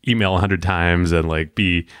like email 100 times and like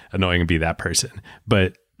be annoying and be that person,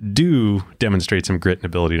 but do demonstrate some grit and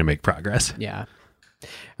ability to make progress. Yeah.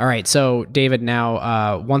 All right. So David,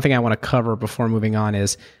 now one thing I want to cover before moving on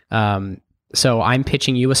is, so I'm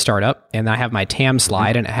pitching you a startup and I have my TAM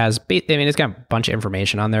slide and it has, it's got a bunch of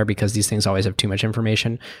information on there because these things always have too much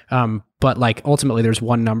information. But like ultimately there's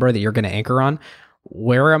one number that you're going to anchor on.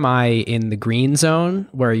 Where am I in the green zone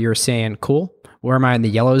where you're saying, cool? Where am I in the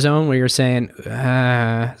yellow zone where you're saying, it's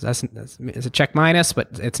a check minus, but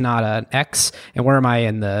it's not an X? And where am I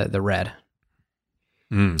in the red?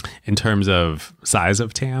 In terms of size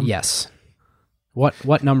of TAM? Yes.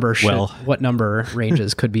 What number what number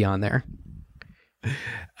ranges could be on there?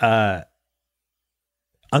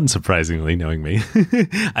 Unsurprisingly, knowing me,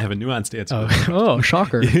 I have a nuanced answer. Oh,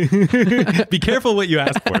 shocker. Be careful what you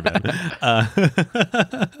ask for, Ben.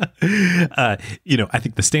 I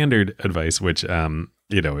think the standard advice, which,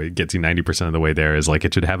 it gets you 90% of the way there, is like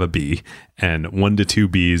it should have a B, and 1 to 2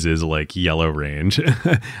 Bs is like yellow range.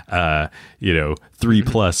 3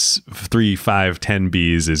 plus 3, 5, 10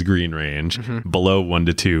 Bs is green range. Below 1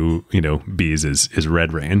 to 2, Bs is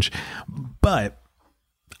red range. But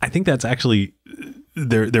I think that's actually...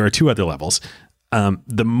 There are 2 other levels.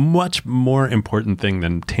 The much more important thing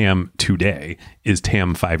than TAM today is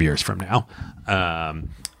TAM 5 years from now.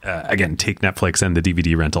 Again, take Netflix and the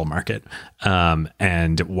DVD rental market,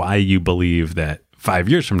 and why you believe that 5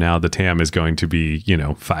 years from now the TAM is going to be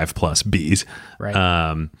 5 plus Bs,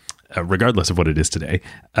 right? Regardless of what it is today.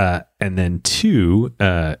 And then 2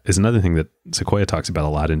 is another thing that Sequoia talks about a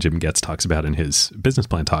lot, and Jim Getz talks about in his business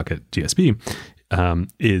plan talk at GSB.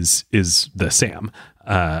 Is the SAM.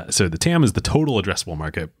 So the TAM is the total addressable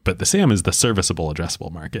market, but the SAM is the serviceable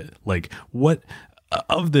addressable market. Like what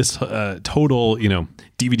of this total,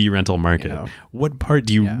 DVD rental market, what part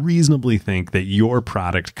do you reasonably think that your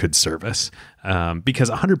product could service? Because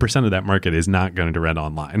 100% of that market is not going to rent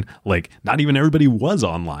online. Like, not even everybody was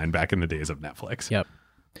online back in the days of Netflix. Yep.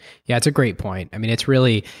 Yeah, it's a great point. I mean, it's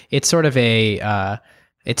sort of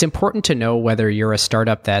it's important to know whether you're a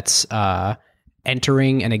startup that's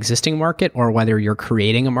entering an existing market or whether you're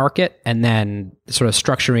creating a market and then sort of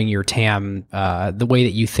structuring your TAM the way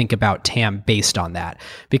that you think about TAM based on that.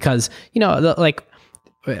 Because,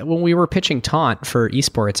 when we were pitching Taunt for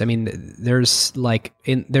esports, I mean, there's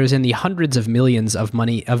in the hundreds of millions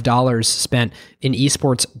of dollars spent in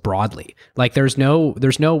esports broadly. Like there's no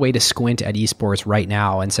way to squint at esports right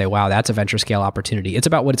now and say, wow, that's a venture scale opportunity. It's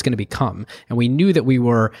about what it's going to become. And we knew that we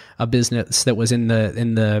were a business that was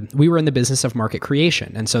we were in the business of market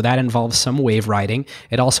creation. And so that involves some wave riding.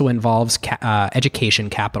 It also involves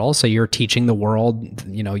education capital. So you're teaching the world,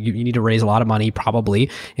 you need to raise a lot of money probably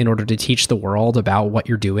in order to teach the world about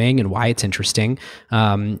what you're doing and why it's interesting.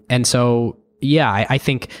 And so, yeah, I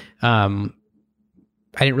think I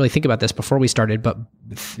didn't really think about this before we started, but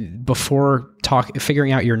before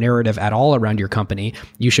figuring out your narrative at all around your company,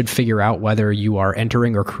 you should figure out whether you are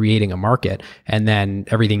entering or creating a market, and then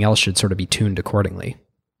everything else should sort of be tuned accordingly.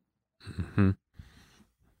 Mm-hmm.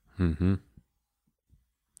 Mm-hmm.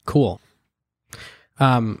 Cool.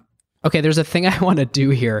 Okay, there's a thing I want to do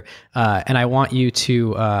here, and I want you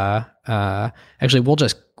to actually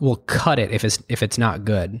we'll cut it if it's not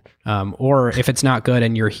good, or if it's not good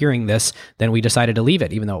and you're hearing this, then we decided to leave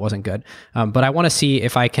it even though it wasn't good. But I want to see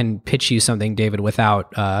if I can pitch you something, David,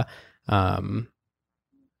 without and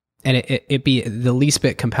it be the least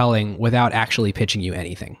bit compelling without actually pitching you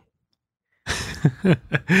anything.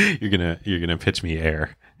 You're gonna pitch me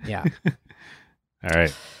air. Yeah. All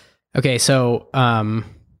right. Okay, so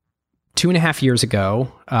 2.5 years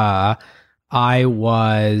ago, I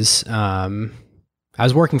was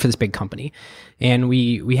working for this big company, and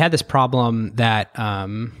we had this problem that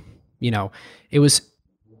we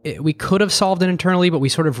could have solved it internally, but we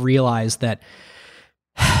sort of realized that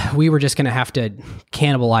we were just going to have to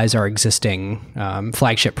cannibalize our existing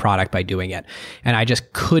flagship product by doing it. And I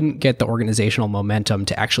just couldn't get the organizational momentum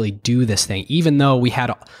to actually do this thing, even though we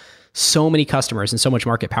had so many customers and so much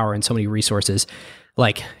market power and so many resources.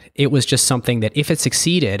 Like, it was just something that if it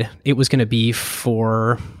succeeded, it was going to be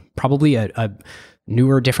for probably a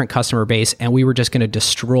newer, different customer base, and we were just going to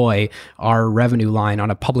destroy our revenue line on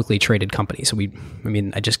a publicly traded company. So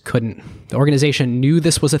I just couldn't. The organization knew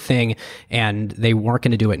this was a thing, and they weren't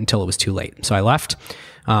going to do it until it was too late. So I left,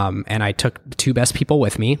 and I took the two best people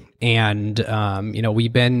with me, and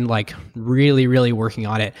we've been like really, really working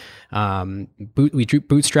on it. We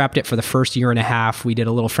bootstrapped it for the first 1.5 years. We did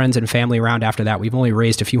a little friends and family round after that. We've only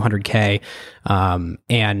raised a few $100K,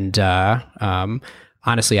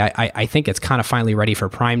 honestly, I think it's kind of finally ready for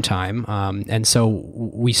prime time. And so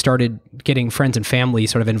we started getting friends and family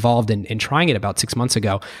sort of involved in trying it about 6 months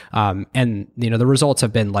ago. And the results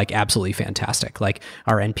have been like absolutely fantastic. Like,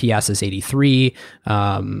 our NPS is 83.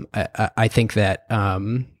 I think that,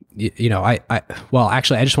 actually,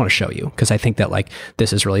 I just want to show you, because I think that like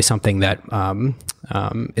this is really something that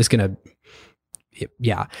is going to.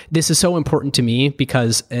 Yeah, this is so important to me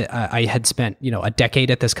because I had spent, a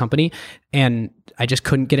decade at this company, and I just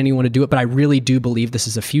couldn't get anyone to do it. But I really do believe this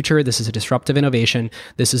is a future. This is a disruptive innovation.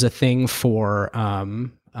 This is a thing for,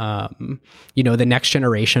 the next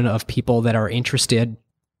generation of people that are interested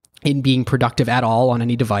in being productive at all on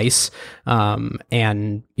any device.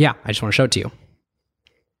 And yeah, I just want to show it to you.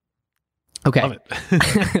 Okay. Love it.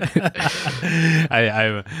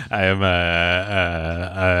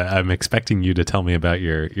 I'm expecting you to tell me about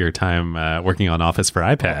your time working on Office for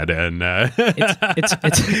iPad, and I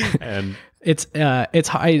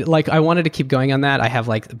wanted to keep going on that. I have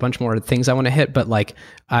like a bunch more things I want to hit, but like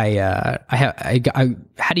how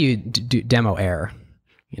do you demo Air?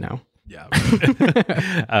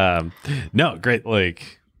 Yeah. No, great.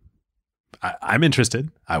 Like, I'm interested.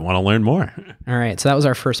 I want to learn more. All right. So that was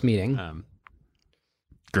our first meeting.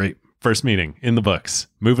 Great. First meeting in the books.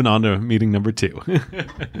 Moving on to meeting number 2.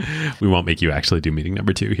 We won't make you actually do meeting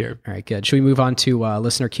number 2 here. All right, good. Should we move on to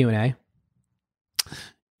listener Q&A?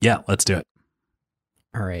 Yeah, let's do it.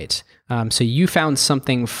 All right. So you found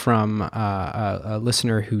something from a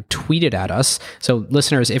listener who tweeted at us. So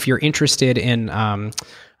listeners, if you're interested in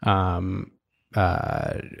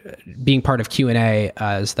being part of Q&A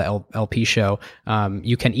as the LP show,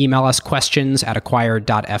 you can email us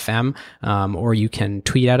questions@acquired.fm, or you can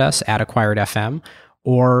tweet at us @acquiredfm,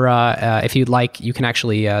 or if you'd like, you can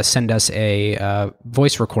actually send us a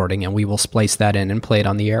voice recording, and we will splice that in and play it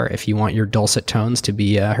on the air if you want your dulcet tones to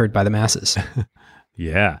be heard by the masses.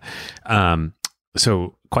 Yeah.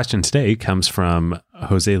 So question today comes from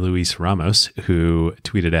Jose Luis Ramos, who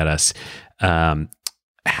tweeted at us,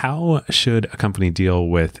 how should a company deal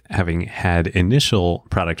with having had initial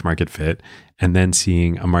product market fit and then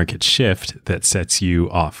seeing a market shift that sets you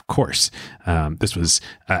off course? This was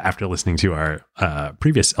after listening to our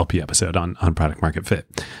previous LP episode on product market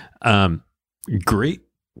fit. Great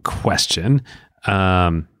question.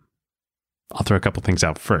 I'll throw a couple things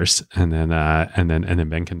out first, and then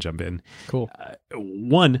Ben can jump in. Cool.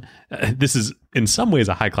 One, this is in some ways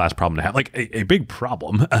a high class problem to have, like a big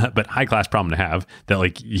problem, but high class problem to have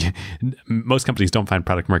that most companies don't find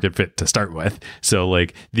product market fit to start with. So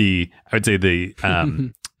like I would say the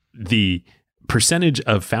percentage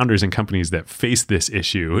of founders and companies that face this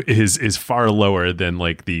issue is far lower than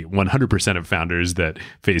like the 100% of founders that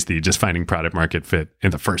face the just finding product market fit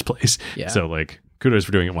in the first place. Yeah. So like, kudos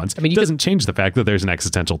for doing it once. I mean, it doesn't change the fact that there's an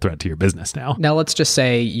existential threat to your business now. Now, let's just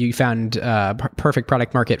say you found perfect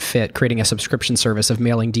product market fit, creating a subscription service of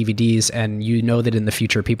mailing DVDs, and you know that in the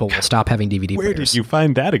future people will stop having DVD Where players. Did you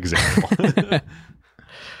find that example?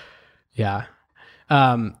 Yeah.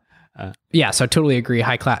 So totally agree.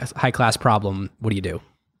 High class problem. What do you do?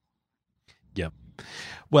 Yep.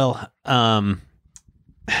 Well, I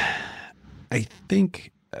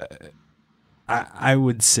think... I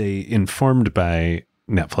would say, informed by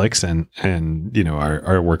Netflix and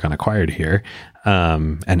our work on Acquired here,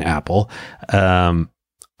 and Apple,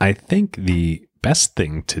 I think the best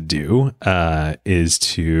thing to do is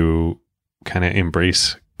to kind of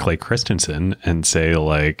embrace Clay Christensen and say,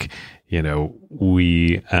 like,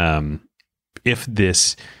 we if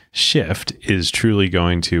this shift is truly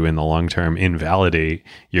going to in the long term invalidate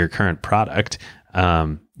your current product,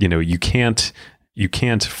 you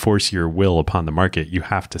can't force your will upon the market. You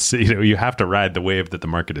have to see, you have to ride the wave that the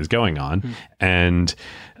market is going on. Mm-hmm. And,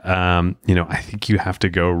 I think you have to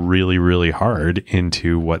go really, really hard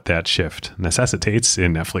into what that shift necessitates.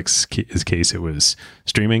 In Netflix's case, it was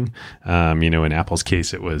streaming. In Apple's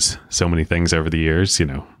case, it was so many things over the years,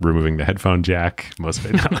 removing the headphone jack, most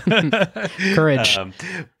of it. Courage.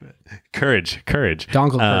 Courage.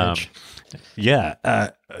 Dongle courage. Yeah.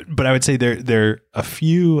 But I would say there are a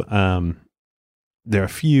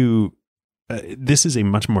few, this is a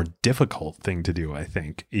much more difficult thing to do, I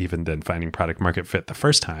think, even than finding product market fit the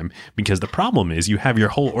first time, because the problem is you have your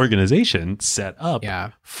whole organization set up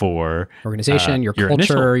for organization, your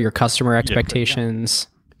culture, your customer expectations.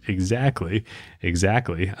 Exactly.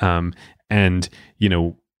 And,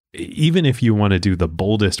 even if you want to do the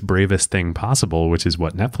boldest, bravest thing possible, which is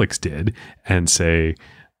what Netflix did, and say,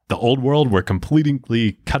 the old world, we're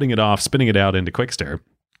completely cutting it off, spinning it out into Quickster,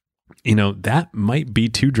 that might be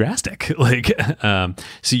too drastic. So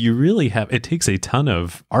you really it takes a ton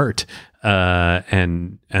of art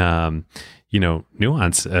and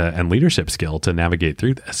nuance and leadership skill to navigate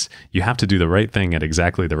through this. You have to do the right thing at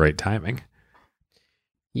exactly the right timing.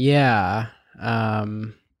 Yeah.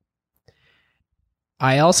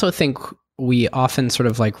 I also think we often sort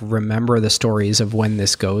of like remember the stories of when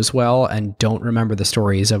this goes well and don't remember the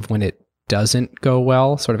stories of when it doesn't go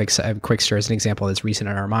well. Sort of Quickster as an example that's recent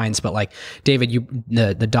in our minds, but like David,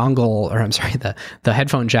 the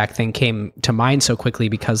headphone jack thing came to mind so quickly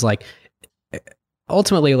because like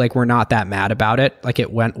ultimately like we're not that mad about it. Like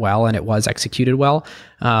it went well and it was executed well.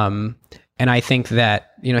 And I think that,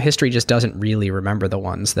 history just doesn't really remember the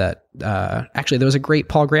ones that, actually there was a great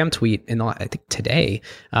Paul Graham tweet I think today,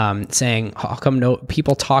 saying how come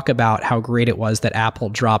people talk about how great it was that Apple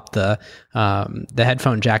dropped the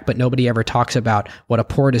headphone jack, but nobody ever talks about what a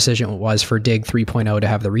poor decision it was for Dig 3.0 to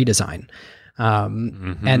have the redesign.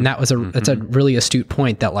 And that was that's a really astute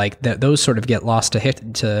point that like those sort of get lost to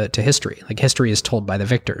history. Like history is told by the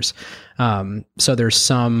victors. So there's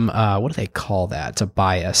some, what do they call that? It's a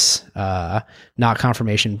bias, not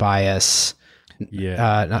confirmation bias.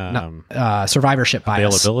 Yeah. Survivorship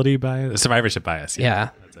bias. Availability bias. Survivorship bias. Yeah.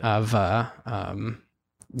 Of,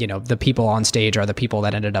 the people on stage are the people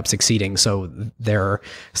that ended up succeeding. So their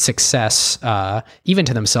success, even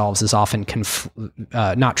to themselves, is often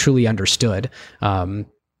not truly understood. And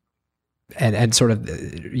sort of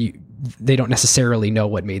they don't necessarily know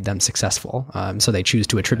what made them successful. So they choose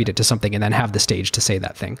to attribute it to something and then have the stage to say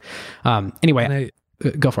that thing. Anyway,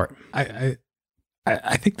 go for it.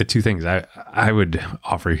 I think the two things I would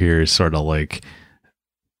offer here is sort of like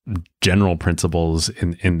general principles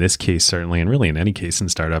in this case, certainly, and really in any case in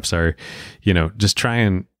startups are, just try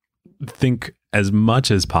and think as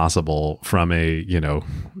much as possible from a, to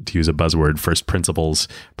use a buzzword, first principles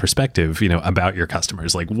perspective, about your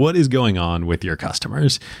customers. Like, what is going on with your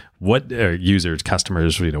customers? What are users,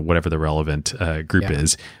 customers, whatever the relevant group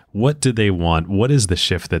is, what do they want? What is the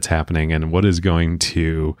shift that's happening, and what is going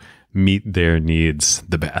to meet their needs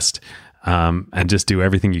the best? And just do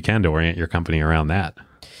everything you can to orient your company around that,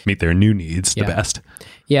 meet their new needs the best.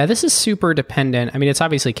 Yeah, this is super dependent. I mean, it's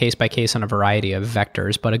obviously case by case on a variety of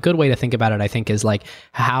vectors, but a good way to think about it, I think, is like,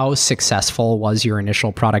 how successful was your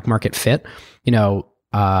initial product market fit?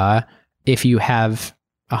 If you have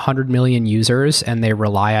 100 million users and they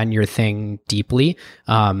rely on your thing deeply,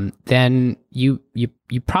 then you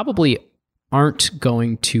probably aren't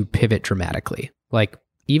going to pivot dramatically. Like,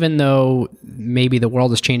 even though maybe the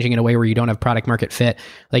world is changing in a way where you don't have product market fit,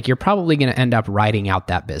 like, you're probably going to end up riding out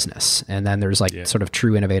that business. And then there's sort of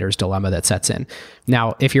true innovator's dilemma that sets in.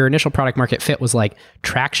 Now, if your initial product market fit was like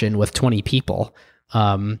traction with 20 people,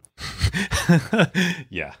 I mean,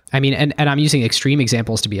 and I'm using extreme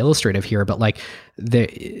examples to be illustrative here, but like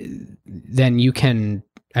then you can,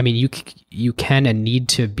 I mean, you can and need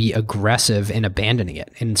to be aggressive in abandoning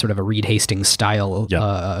it in sort of a Reed Hastings style,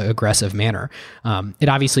 aggressive manner. It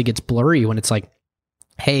obviously gets blurry when it's like,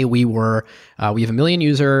 hey, we have 1 million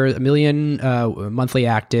users, 1 million monthly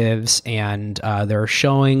actives, and they're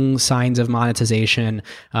showing signs of monetization.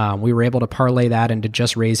 We were able to parlay that into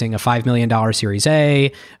just raising a $5 million Series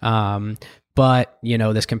A. But,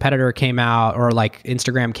 this competitor came out, or like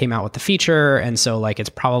Instagram came out with the feature. And so like, it's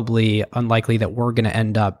probably unlikely that we're going to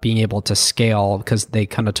end up being able to scale because they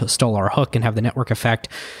kind of stole our hook and have the network effect.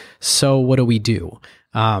 So what do we do?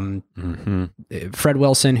 Fred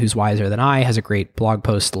Wilson, who's wiser than I, has a great blog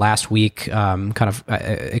post last week, kind of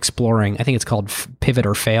exploring, I think it's called Pivot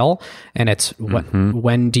or Fail. And it's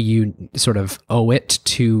when do you sort of owe it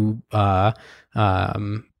to,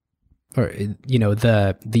 or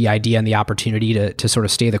the idea and the opportunity to sort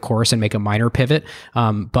of stay the course and make a minor pivot.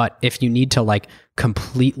 But if you need to like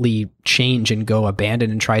completely change and go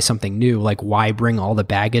abandon and try something new, like, why bring all the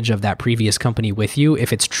baggage of that previous company with you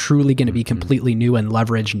if it's truly going to be completely new and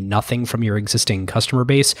leverage nothing from your existing customer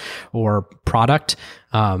base or product?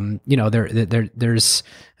 There's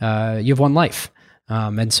you have one life,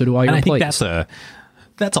 and so do all your employees. I think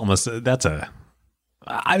that's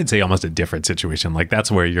I would say almost a different situation. Like, that's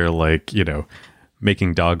where you're like,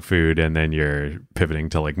 making dog food and then you're pivoting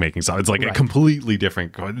to like making something. It's like a completely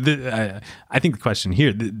different. I think the question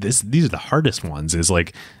here, these are the hardest ones, is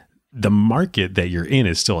like, the market that you're in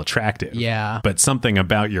is still attractive. Yeah. But something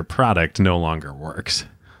about your product no longer works.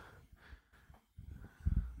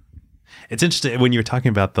 It's interesting when you're talking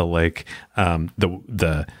about the like,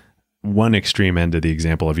 the one extreme end of the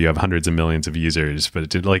example of you have hundreds of millions of users,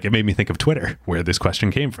 but it made me think of Twitter, where this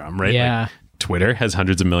question came from, right? Yeah. Like, Twitter has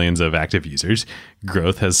hundreds of millions of active users.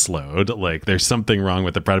 Growth has slowed. Like, there's something wrong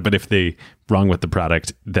with the product, but if wrong with the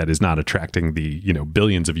product that is not attracting the,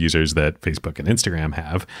 billions of users that Facebook and Instagram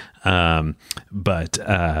have,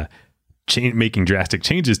 making drastic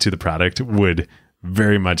changes to the product would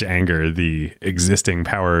very much anger the existing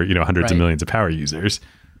power, hundreds of millions of power users.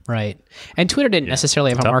 Right. And Twitter didn't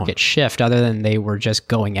necessarily have a market shift, other than they were just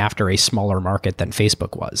going after a smaller market than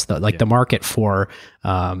Facebook was. The market for,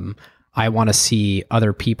 I want to see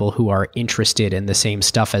other people who are interested in the same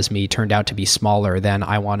stuff as me turned out to be smaller than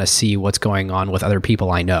I want to see what's going on with other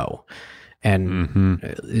people I know. And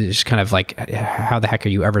it's kind of like, how the heck are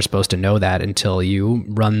you ever supposed to know that until you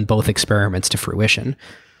run both experiments to fruition?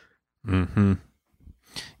 Yeah,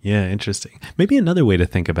 interesting. Maybe another way to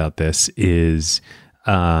think about this is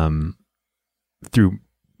through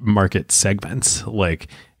market segments. Like,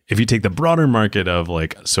 if you take the broader market of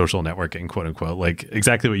like social networking, quote unquote, like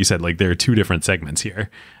exactly what you said, like there are two different segments here.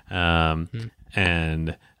 And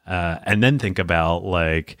then think about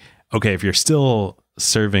like, okay, if you're still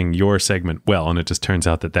serving your segment well, and it just turns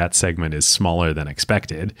out that segment is smaller than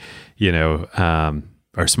expected,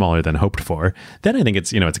 or smaller than hoped for, then I think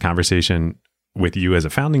it's, it's a conversation with you as a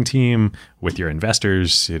founding team, with your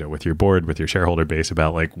investors, with your board, with your shareholder base,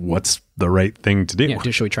 about like, what's the right thing to do. Yeah,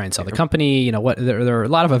 should we try and sell the company? There are a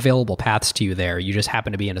lot of available paths to you there. You just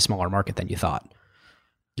happen to be in a smaller market than you thought.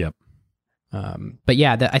 Yep. But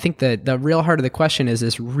yeah, I think the real heart of the question is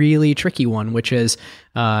this really tricky one, which is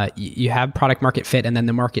you have product market fit and then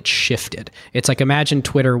the market shifted. It's like, imagine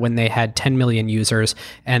Twitter when they had 10 million users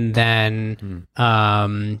and then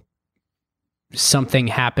something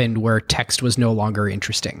happened where text was no longer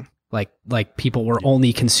interesting. Like people were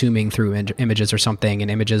only consuming through images or something, and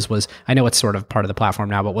images was, I know it's sort of part of the platform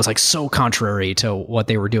now, but was like so contrary to what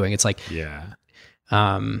they were doing. It's like,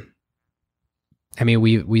 I mean,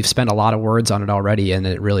 we've spent a lot of words on it already, and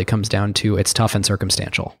it really comes down to it's tough and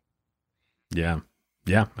circumstantial. Yeah.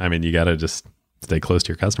 Yeah. I mean, you got to just stay close to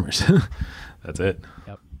your customers. That's it.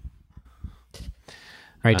 Yep.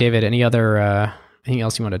 All right, David, anything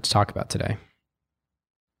else you wanted to talk about today?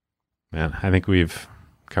 Man, I think we've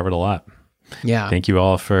covered a lot. Yeah. Thank you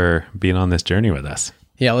all for being on this journey with us.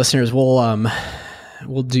 Yeah, listeners, we'll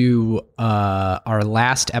do our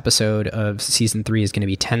last episode of season 3 is going to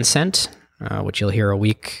be Tencent, which you'll hear a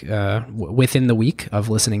week within the week of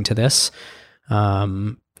listening to this.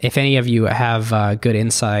 If any of you have good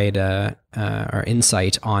insight or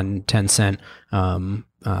insight on Tencent,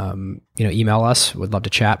 email us. We'd love to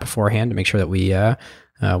chat beforehand to make sure that we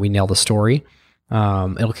nail the story.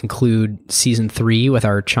 It'll conclude season 3 with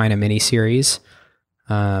our China mini series.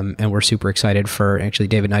 And we're super excited for, actually,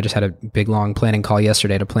 David and I just had a big, long planning call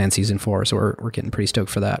yesterday to plan season 4. So we're getting pretty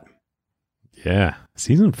stoked for that. Yeah.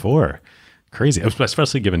 Season 4. Crazy.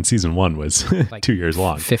 Especially given season 1 was like 2 years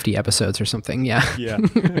long. 50 episodes or something. Yeah.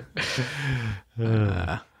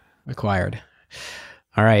 Yeah. Acquired.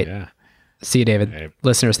 All right. Yeah. See you, David. Hey.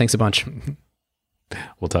 Listeners, thanks a bunch.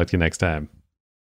 We'll talk to you next time.